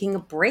taking a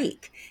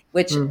break,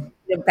 which Mm.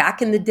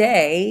 back in the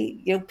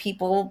day,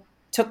 people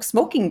took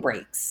smoking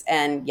breaks.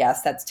 And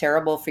yes, that's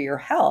terrible for your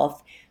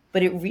health,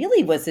 but it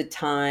really was a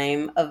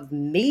time of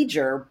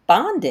major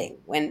bonding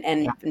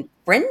and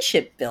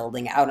friendship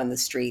building out on the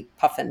street,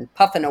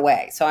 puffing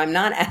away. So I'm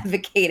not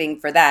advocating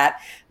for that,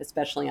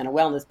 especially on a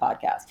wellness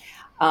podcast.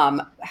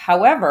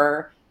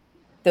 However,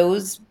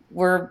 those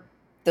were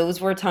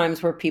those were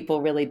times where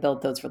people really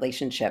built those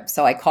relationships.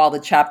 So I call the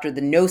chapter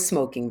the no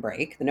smoking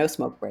break, the no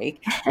smoke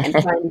break, and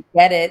trying to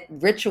get it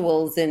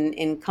rituals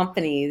in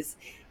companies,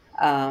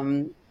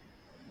 um,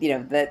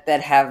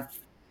 that have,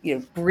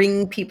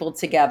 bring people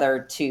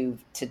together to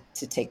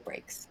take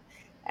breaks.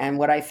 And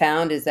what I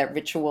found is that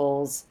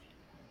rituals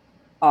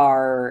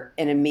are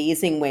an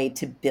amazing way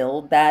to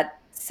build that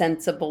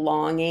sense of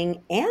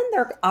belonging, and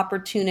they're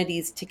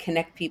opportunities to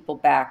connect people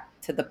back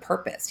to the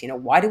purpose.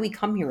 Why do we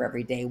come here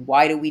every day?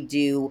 Why do we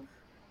do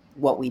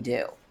what we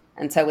do?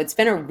 And so it's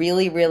been a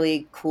really,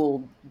 really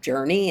cool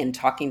journey in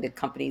talking to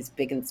companies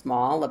big and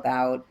small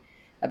about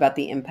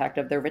the impact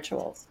of their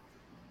rituals.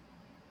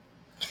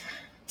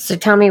 So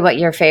tell me what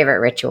your favorite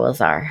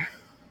rituals are.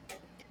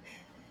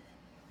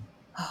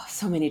 Oh,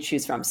 so many to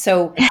choose from.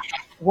 So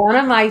one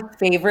of my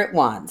favorite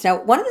ones.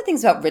 Now, one of the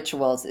things about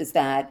rituals is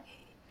that,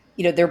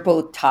 they're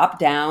both top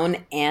down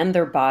and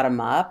they're bottom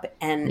up.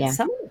 And Yeah.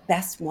 some of the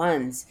best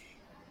ones,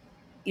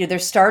 they're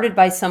started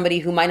by somebody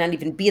who might not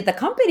even be at the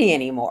company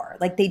anymore.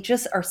 Like they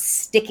just are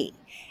sticky.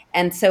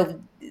 And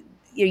so,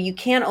 you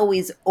can't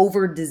always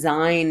over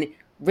design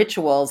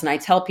rituals. And I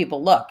tell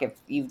people, look, if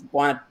you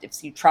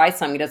try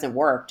something that doesn't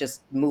work,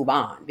 just move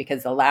on,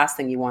 because the last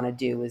thing you want to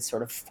do is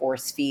sort of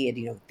force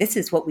feed, this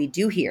is what we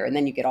do here. And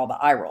then you get all the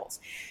eye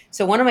rolls.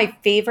 So one of my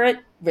favorite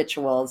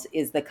rituals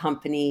is the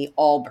company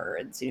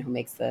Allbirds, who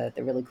makes the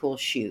really cool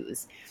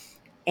shoes.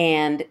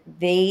 And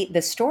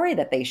the story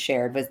that they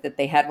shared was that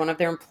they had one of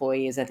their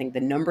employees, I think the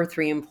number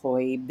 3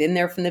 employee, been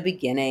there from the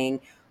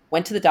beginning,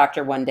 went to the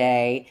doctor one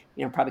day,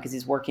 probably because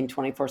he's working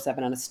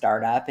 24/7 on a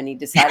startup, and he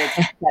decided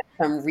to set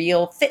some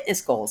real fitness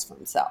goals for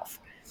himself.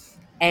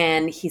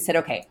 And he said,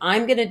 okay,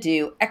 I'm going to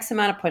do X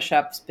amount of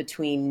push-ups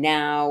between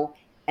now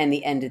and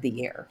the end of the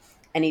year.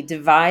 And he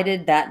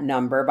divided that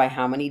number by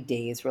how many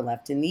days were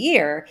left in the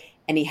year.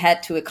 And he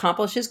had to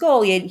accomplish his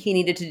goal. He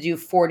needed to do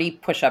 40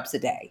 push-ups a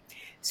day.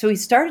 So he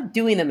started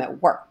doing them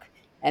at work.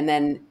 And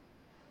then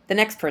the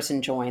next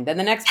person joined, then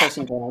the next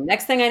person joined.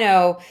 Next thing I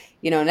know,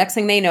 next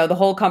thing they know, the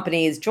whole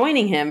company is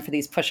joining him for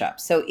these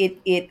push-ups. So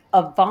it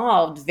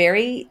evolved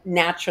very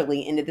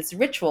naturally into this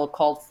ritual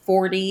called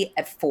 40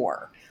 at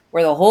 4,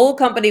 where the whole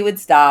company would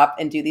stop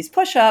and do these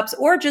push-ups,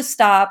 or just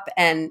stop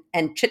and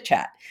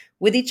chit-chat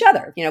with each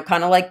other,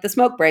 kind of like the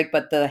smoke break,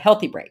 but the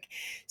healthy break.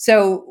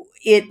 So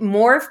it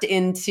morphed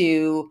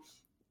into,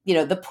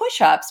 the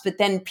push-ups, but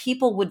then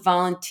people would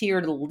volunteer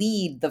to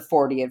lead the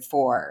 40 at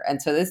 4.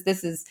 And so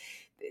this is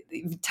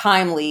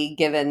timely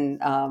given,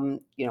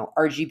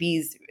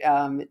 RGB's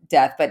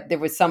death, but there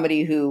was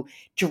somebody who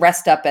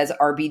dressed up as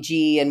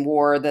RBG and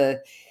wore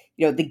the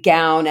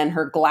gown and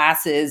her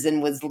glasses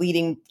and was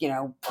leading,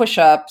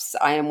 push-ups,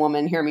 I am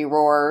woman, hear me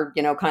roar,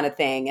 kind of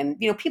thing. And,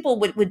 people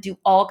would do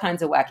all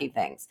kinds of wacky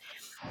things.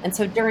 And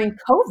so during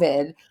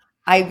COVID,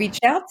 I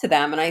reached out to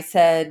them and I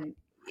said,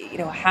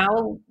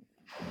 how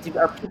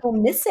are people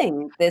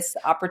missing this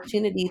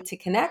opportunity to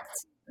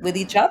connect with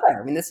each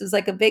other? I mean, this was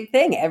like a big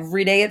thing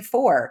every day at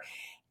 4.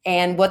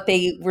 And what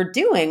they were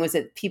doing was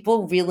that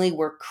people really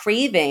were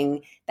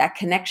craving that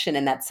connection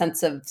and that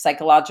sense of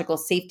psychological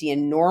safety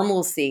and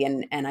normalcy.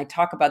 And I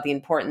talk about the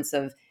importance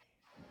of,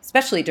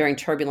 especially during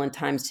turbulent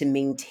times, to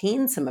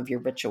maintain some of your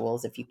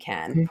rituals if you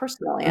can,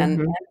 personally and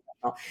Mm-hmm.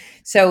 professional.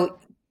 So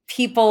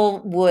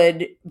people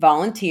would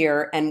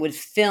volunteer and would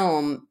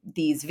film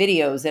these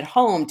videos at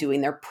home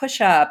doing their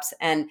push-ups,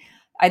 and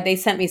they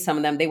sent me some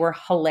of them. They were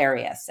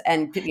hilarious,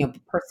 and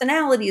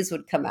personalities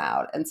would come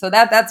out, and so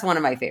that's one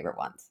of my favorite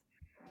ones.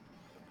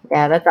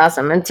 Yeah, that's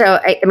awesome. And so,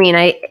 I mean,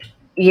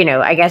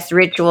 I guess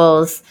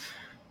rituals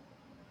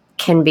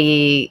can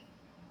be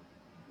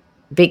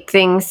big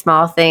things,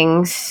 small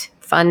things,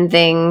 fun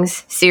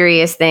things,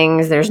 serious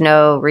things. There's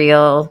no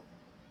real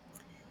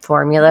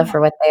formula for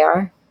what they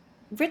are.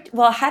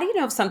 Well, how do you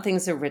know if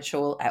something's a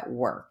ritual at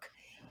work?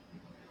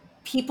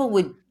 People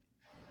would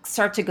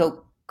start to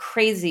go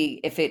crazy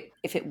if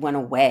it went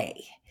away.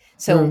 Mm.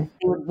 So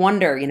they would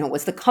wonder,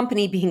 was the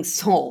company being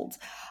sold?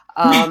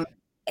 Um,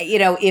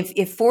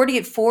 if 40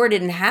 at 4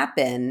 didn't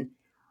happen,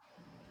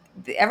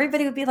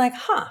 everybody would be like,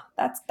 huh,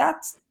 that's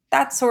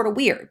sort of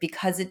weird,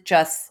 because it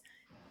just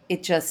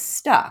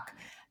stuck.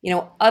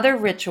 Other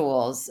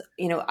rituals,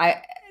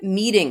 I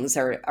meetings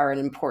are an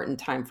important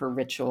time for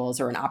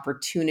rituals, or an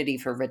opportunity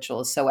for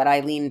rituals. So at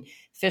Eileen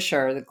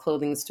Fisher, the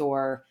clothing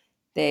store,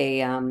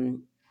 they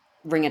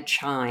ring a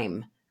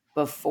chime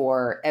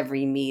before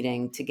every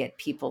meeting to get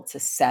people to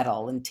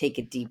settle and take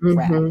a deep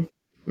breath. Mhm.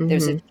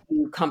 There's a Mhm.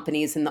 few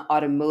companies in the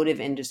automotive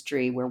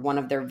industry where one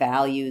of their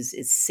values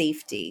is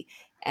safety.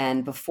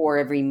 And before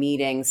every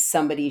meeting,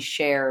 somebody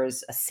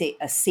shares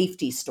a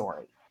safety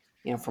story,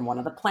 from one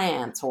of the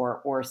plants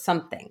or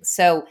something.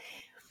 So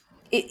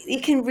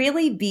it can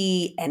really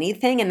be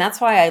anything. And that's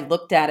why I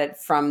looked at it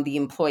from the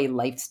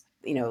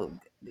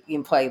the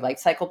employee life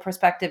cycle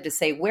perspective to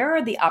say, where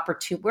are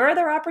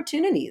their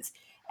opportunities?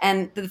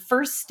 And the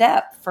first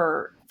step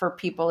for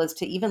people is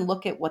to even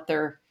look at what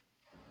they're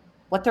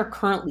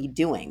currently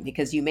doing,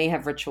 because you may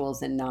have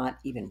rituals and not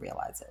even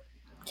realize it.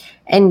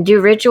 And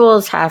do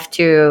rituals have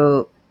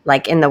to,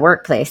 like in the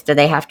workplace, do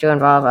they have to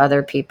involve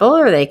other people,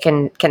 or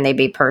can they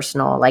be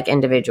personal, like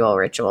individual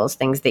rituals,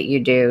 things that you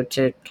do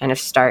to kind of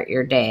start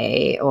your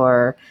day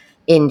or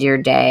end your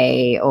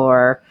day,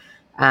 or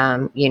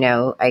I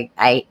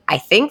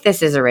think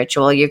this is a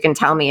ritual. You can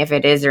tell me if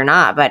it is or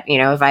not, but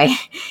if I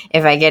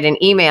if I get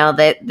an email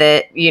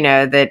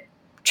that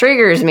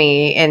triggers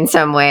me in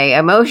some way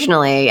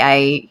emotionally,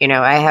 I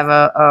have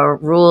a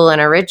rule and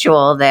a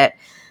ritual that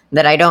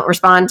I don't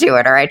respond to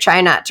it, or I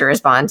try not to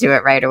respond to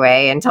it right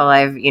away until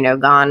I've,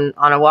 gone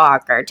on a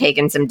walk or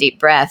taken some deep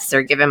breaths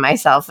or given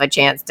myself a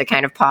chance to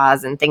kind of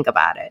pause and think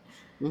about it.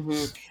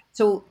 Hmm.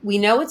 So we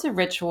know it's a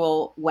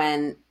ritual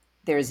when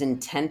there's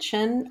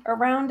intention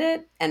around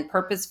it and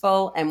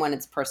purposeful, and when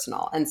it's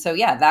personal. And so,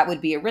 yeah, that would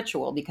be a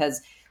ritual,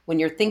 because when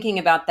you're thinking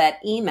about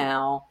that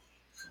email,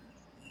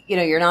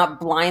 you're not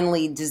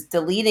blindly just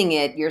deleting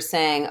it. You're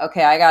saying,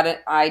 okay, I got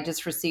it. I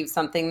just received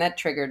something that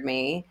triggered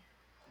me.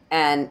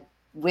 And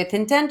with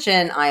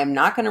intention, I am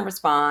not going to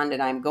respond,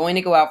 and I'm going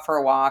to go out for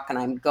a walk, and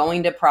I'm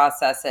going to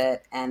process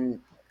it and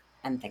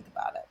think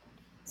about it.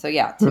 So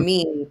yeah, to Hmm.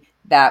 me,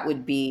 that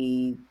would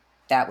be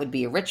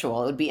a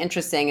ritual. It would be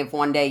interesting if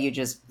one day you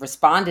just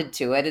responded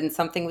to it and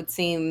something would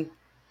seem,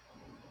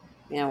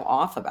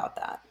 off about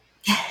that.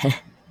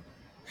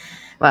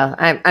 Well,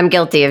 I'm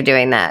guilty of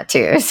doing that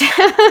too. So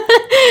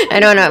I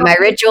don't know. My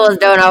rituals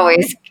don't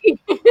always.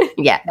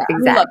 Yeah, Yeah, I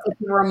mean, look, exactly.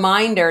 it's a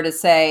reminder to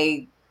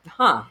say,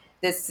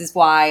 this is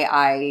why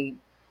I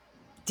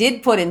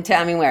did put into,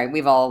 I mean,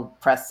 we've all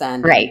pressed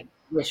send Right. and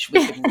wish we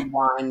could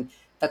rewind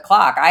the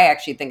clock. I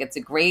actually think it's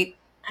a great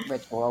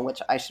ritual,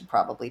 which I should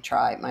probably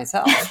try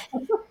myself.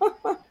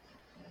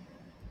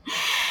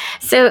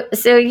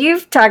 So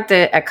you've talked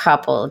a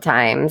couple of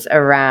times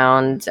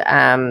around,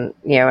 and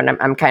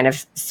I'm kind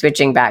of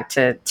switching back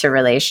to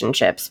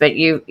relationships, but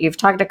you've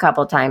talked a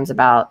couple of times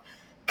about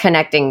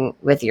connecting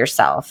with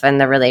yourself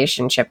and the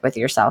relationship with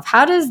yourself.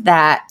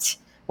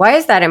 Why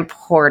is that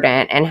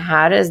important, and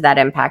how does that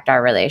impact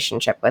our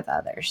relationship with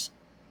others?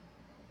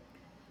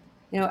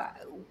 You know,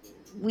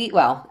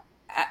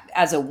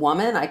 as a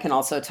woman, I can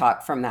also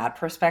talk from that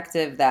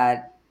perspective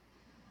that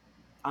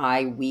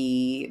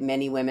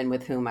many women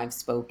with whom I've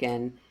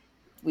spoken,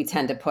 we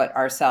tend to put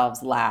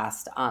ourselves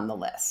last on the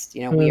list.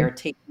 We Mm, are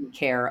taking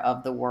care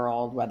of the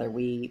world, whether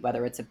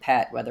it's a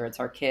pet, whether it's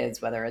our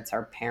kids, whether it's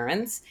our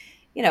parents,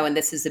 and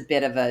this is a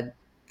bit of a,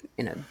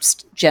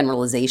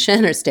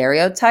 generalization or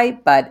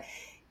stereotype, but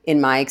in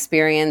my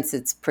experience,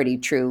 it's pretty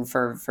true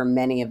for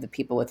many of the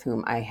people with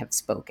whom I have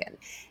spoken.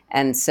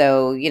 And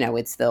so,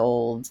 it's the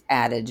old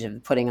adage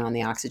of putting on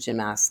the oxygen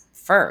mask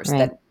first,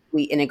 right.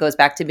 and it goes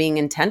back to being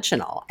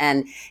intentional.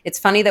 And it's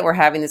funny that we're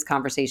having this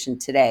conversation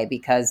today,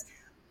 because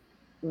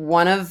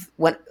when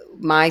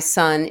my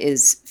son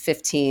is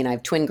 15, I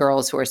have twin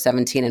girls who are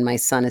 17, and my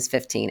son is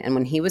 15. And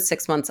when he was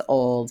 6 months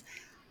old,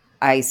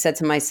 I said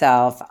to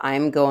myself,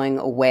 I'm going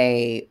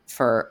away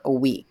for a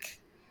week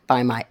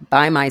by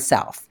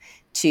myself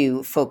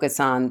to focus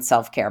on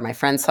self-care. My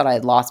friends thought I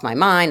had lost my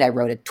mind. I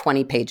wrote a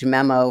 20-page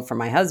memo for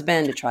my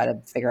husband to try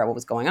to figure out what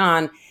was going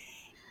on.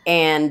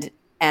 And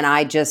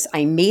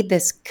I made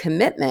this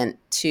commitment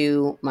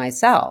to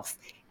myself.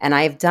 And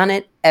I've done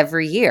it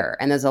every year.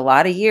 And there's a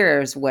lot of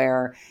years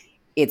where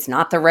it's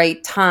not the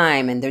right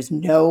time and there's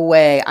no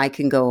way I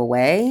can go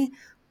away,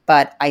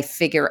 but I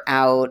figure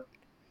out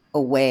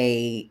a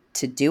way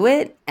to do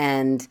it,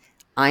 and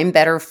I'm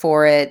better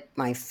for it.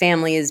 My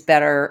family is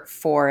better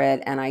for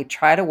it, and I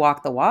try to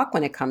walk the walk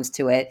when it comes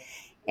to it.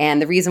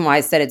 And the reason why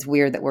I said it's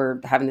weird that we're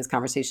having this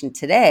conversation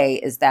today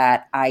is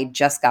that I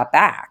just got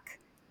back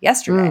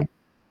yesterday, Mm,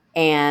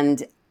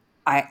 and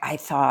I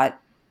thought,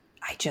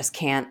 I just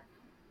can't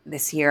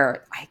this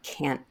year. I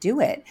can't do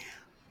it.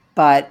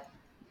 But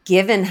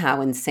given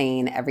how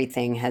insane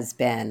everything has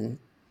been,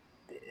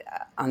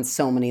 on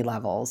so many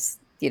levels,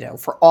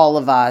 for all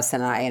of us,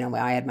 and I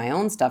had my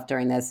own stuff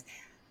during this.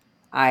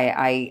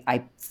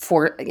 I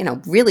for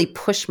really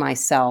push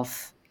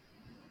myself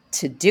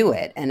to do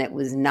it, and it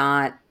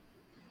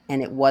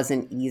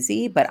wasn't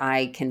easy, but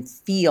I can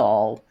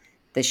feel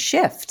the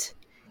shift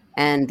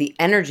and the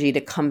energy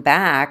to come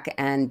back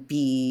and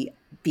be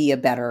a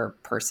better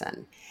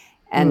person.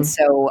 And mm,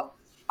 so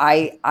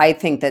I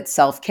think that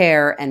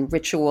self-care and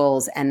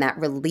rituals and that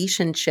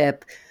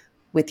relationship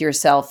with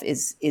yourself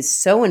is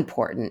so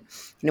important.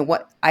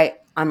 What I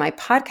on my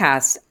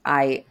podcast,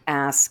 I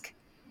ask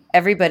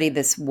everybody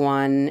this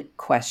one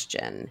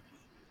question.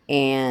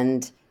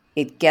 And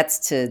it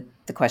gets to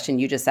the question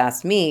you just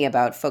asked me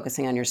about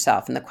focusing on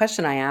yourself. And the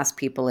question I ask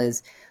people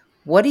is,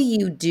 what do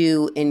you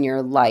do in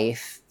your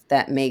life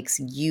that makes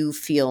you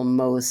feel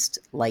most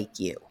like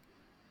you?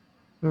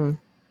 Mm.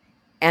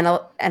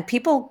 And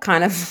people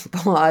kind of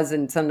pause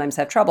and sometimes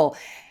have trouble.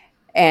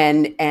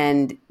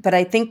 But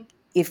I think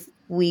if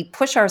we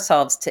push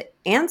ourselves to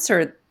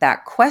answer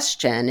that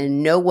question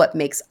and know what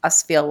makes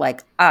us feel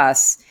like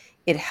us,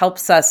 it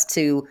helps us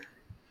to,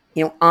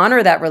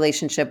 honor that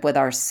relationship with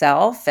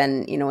ourself.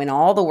 And, in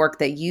all the work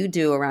that you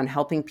do around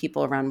helping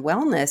people around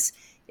wellness,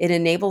 it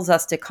enables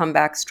us to come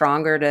back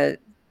stronger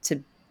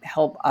to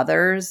help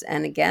others,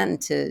 and again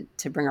to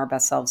bring our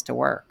best selves to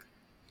work.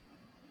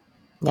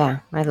 Yeah,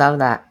 I love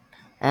that.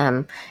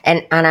 And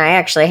I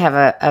actually have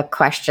a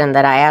question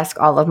that I ask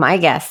all of my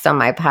guests on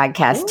my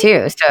podcast Ooh,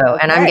 too. So,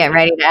 and I'm okay. getting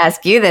ready to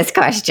ask you this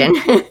question.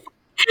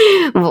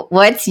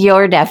 What's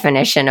your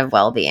definition of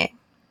well-being?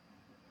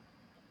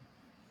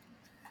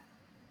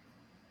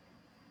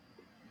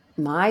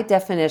 My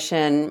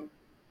definition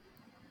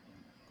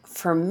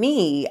for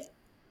me,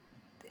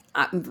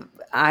 I,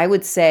 I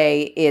would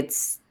say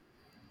it's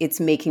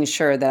making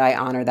sure that I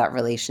honor that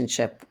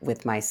relationship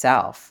with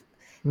myself,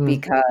 Mm.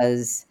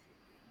 because,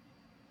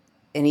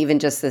 and even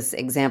just this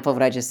example of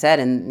what I just said,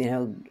 and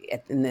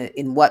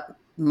in what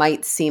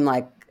might seem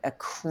like a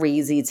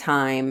crazy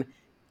time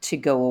to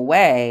go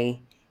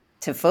away,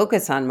 to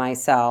focus on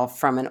myself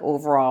from an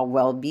overall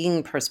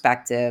well-being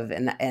perspective,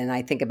 and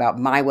I think about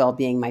my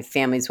well-being, my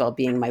family's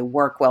well-being, my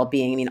work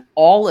well-being. I mean,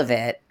 all of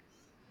it.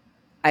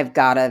 I've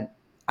got to.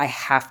 I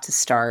have to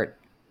start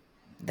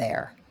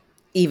there,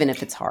 even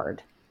if it's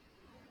hard.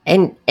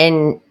 And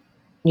on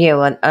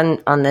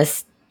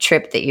this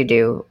trip that you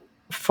do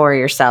for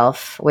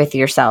yourself, with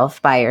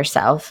yourself, by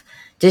yourself,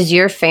 does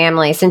your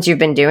family, since you've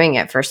been doing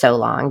it for so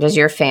long, does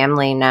your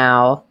family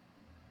now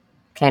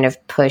kind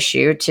of push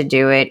you to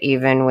do it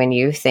even when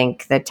you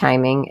think the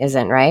timing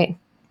isn't right?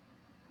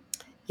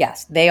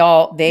 Yes, they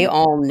all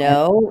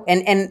know,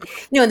 and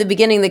in the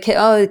beginning,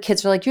 the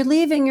kids are like, you're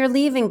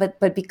leaving,"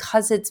 but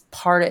because it's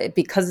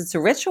because it's a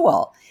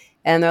ritual,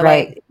 and they're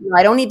like, Right.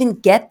 I don't even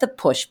get the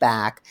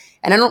pushback,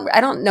 and I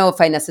don't know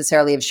if I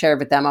necessarily have shared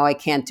with them, oh, I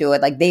can't do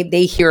it. Like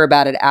they hear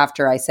about it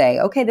after I say,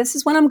 okay, this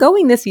is when I'm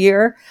going this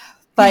year,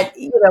 but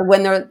even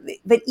when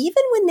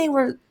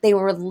they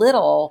were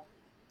little,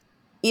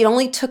 it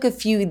only took a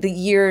few the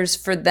years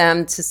for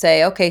them to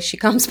say, okay, she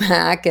comes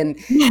back, and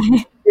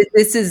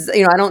this is,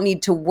 I don't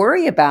need to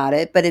worry about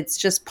it, but it's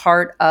just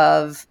part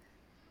of,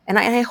 and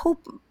I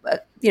hope,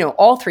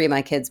 all three of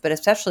my kids, but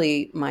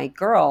especially my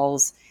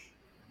girls,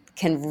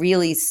 can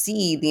really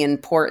see the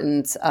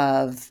importance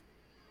of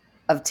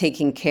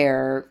taking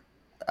care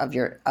of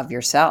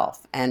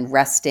yourself, and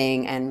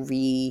resting, and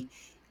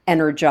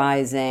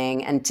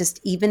re-energizing, and just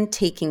even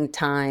taking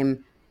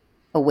time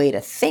a way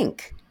to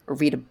think or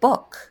read a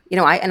book.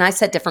 I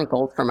set different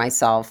goals for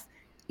myself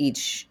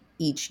each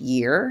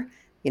year.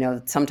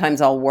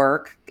 Sometimes I'll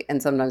work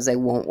and sometimes I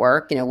won't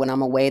work. When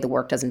I'm away, the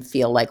work doesn't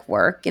feel like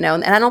work, and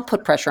I don't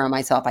put pressure on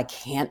myself. I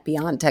can't be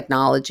on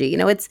technology.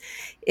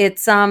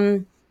 It's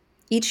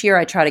each year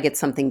I try to get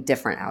something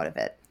different out of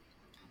it.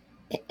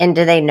 And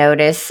do they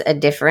notice a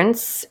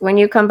difference when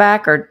you come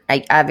back? Or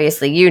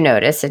obviously you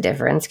notice a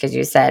difference because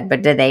you said,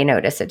 but do they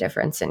notice a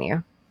difference in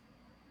you?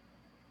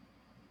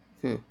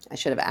 I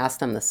should have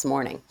asked them this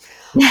morning.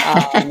 Since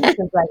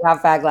I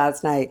got back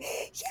last night.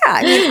 Yeah,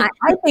 I mean,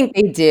 I think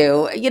they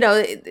do.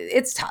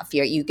 It's tough.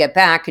 You get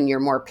back and you're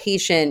more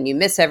patient, you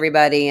miss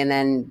everybody, and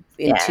then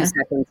in 2 Yeah.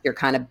 seconds you're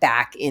kind of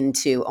back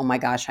into, "Oh my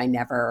gosh, I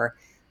never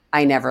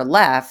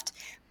left."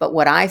 But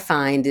what I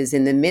find is,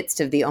 in the midst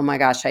of the, "Oh my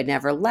gosh, I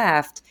never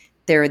left,"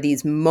 there are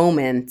these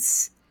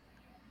moments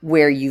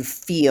where you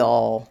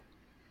feel,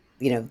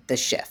 the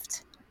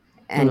shift.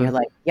 And you're Mm.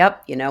 like,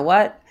 "Yep, you know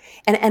what?"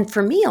 And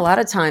for me, a lot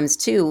of times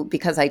too,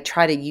 because I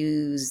try to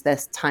use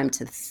this time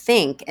to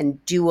think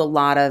and do a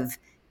lot of,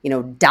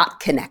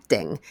 dot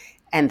connecting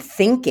and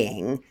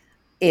thinking,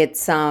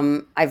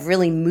 I've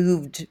really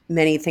moved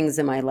many things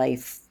in my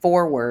life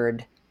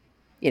forward,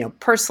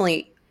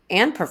 personally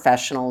and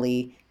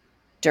professionally,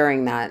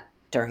 during that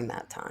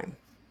time.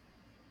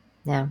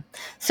 Yeah.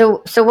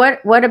 So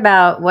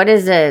what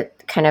is a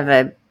kind of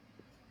a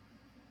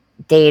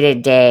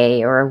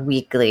day-to-day or a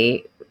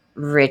weekly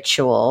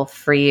ritual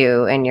for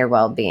you and your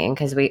well-being?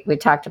 Because we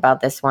talked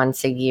about this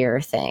once a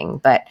year thing,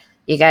 but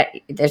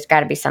there's got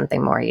to be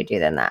something more you do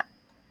than that.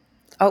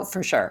 Oh,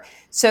 for sure.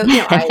 So,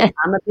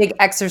 I'm a big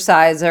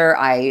exerciser.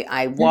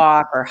 I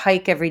walk or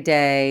hike every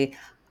day.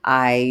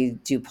 I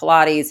do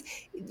Pilates.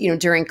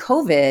 During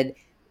COVID,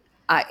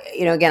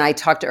 again, I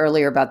talked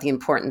earlier about the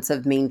importance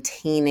of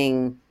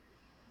maintaining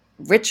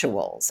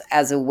rituals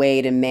as a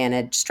way to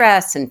manage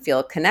stress and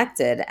feel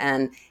connected.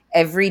 And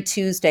every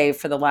Tuesday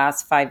for the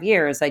last 5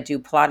 years, I do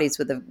Pilates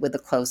with a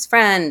close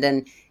friend,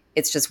 and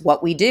it's just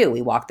what we do.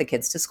 We walk the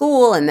kids to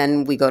school, and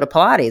then we go to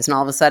Pilates, and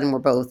all of a sudden we're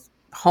both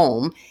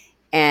home.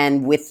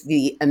 And with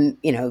the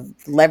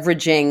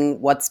leveraging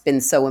what's been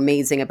so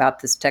amazing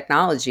about this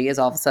technology is,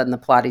 all of a sudden the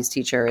Pilates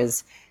teacher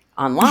is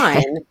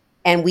online.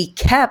 And we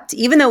kept,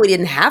 even though we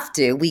didn't have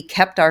to, we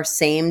kept our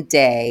same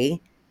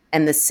day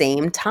and the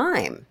same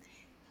time.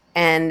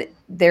 And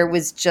there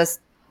was just,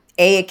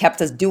 it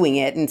kept us doing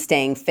it and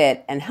staying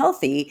fit and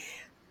healthy.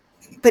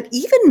 But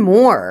even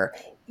more,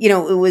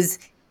 it was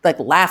like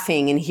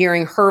laughing and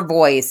hearing her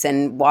voice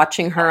and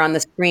watching her on the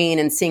screen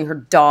and seeing her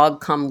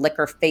dog come lick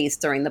her face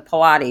during the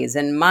Pilates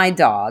and my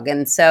dog.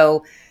 And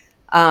so,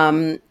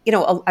 I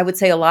would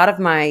say a lot of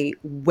my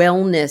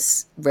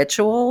wellness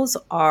rituals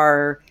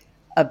are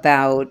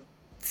about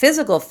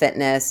physical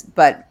fitness,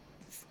 but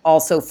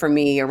also for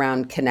me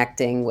around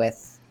connecting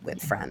with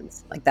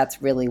friends. Like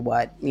that's really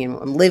what,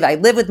 I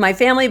live with my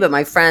family, but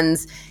my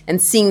friends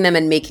and seeing them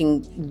and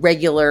making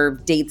regular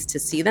dates to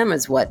see them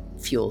is what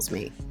fuels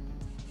me.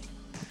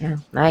 Yeah,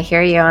 I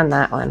hear you on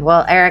that one.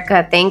 Well,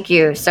 Erica, thank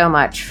you so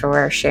much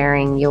for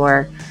sharing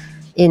your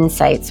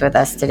insights with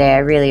us today. I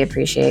really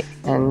appreciate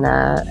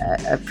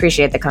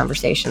the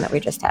conversation that we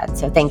just had.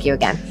 So thank you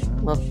again.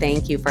 Well,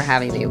 thank you for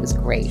having me. It was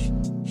great.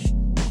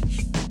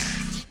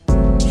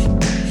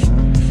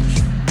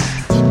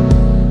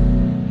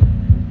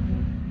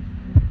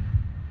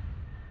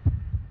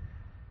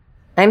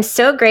 I'm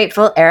so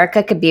grateful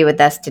Erica could be with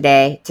us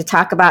today to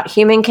talk about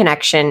human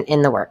connection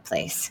in the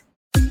workplace.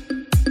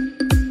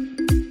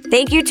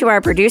 Thank you to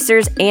our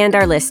producers and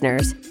our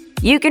listeners.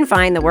 You can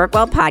find the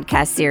WorkWell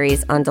podcast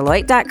series on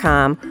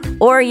Deloitte.com,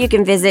 or you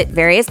can visit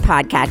various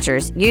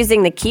podcatchers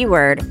using the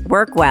keyword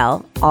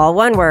WorkWell, all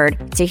one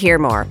word, to hear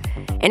more.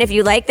 And if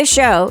you like the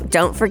show,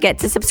 don't forget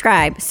to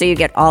subscribe so you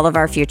get all of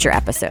our future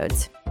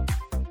episodes.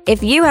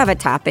 If you have a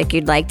topic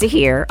you'd like to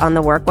hear on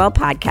the WorkWell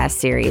podcast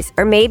series,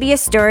 or maybe a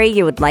story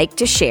you would like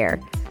to share,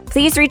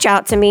 please reach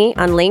out to me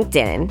on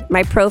LinkedIn.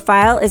 My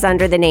profile is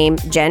under the name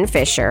Jen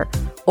Fisher,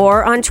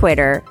 or on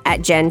Twitter at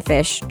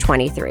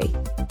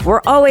JenFish23.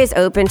 We're always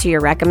open to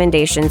your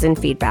recommendations and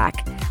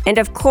feedback. And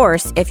of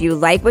course, if you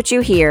like what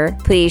you hear,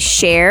 please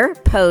share,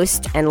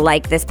 post, and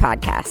like this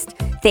podcast.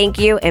 Thank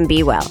you and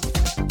be well.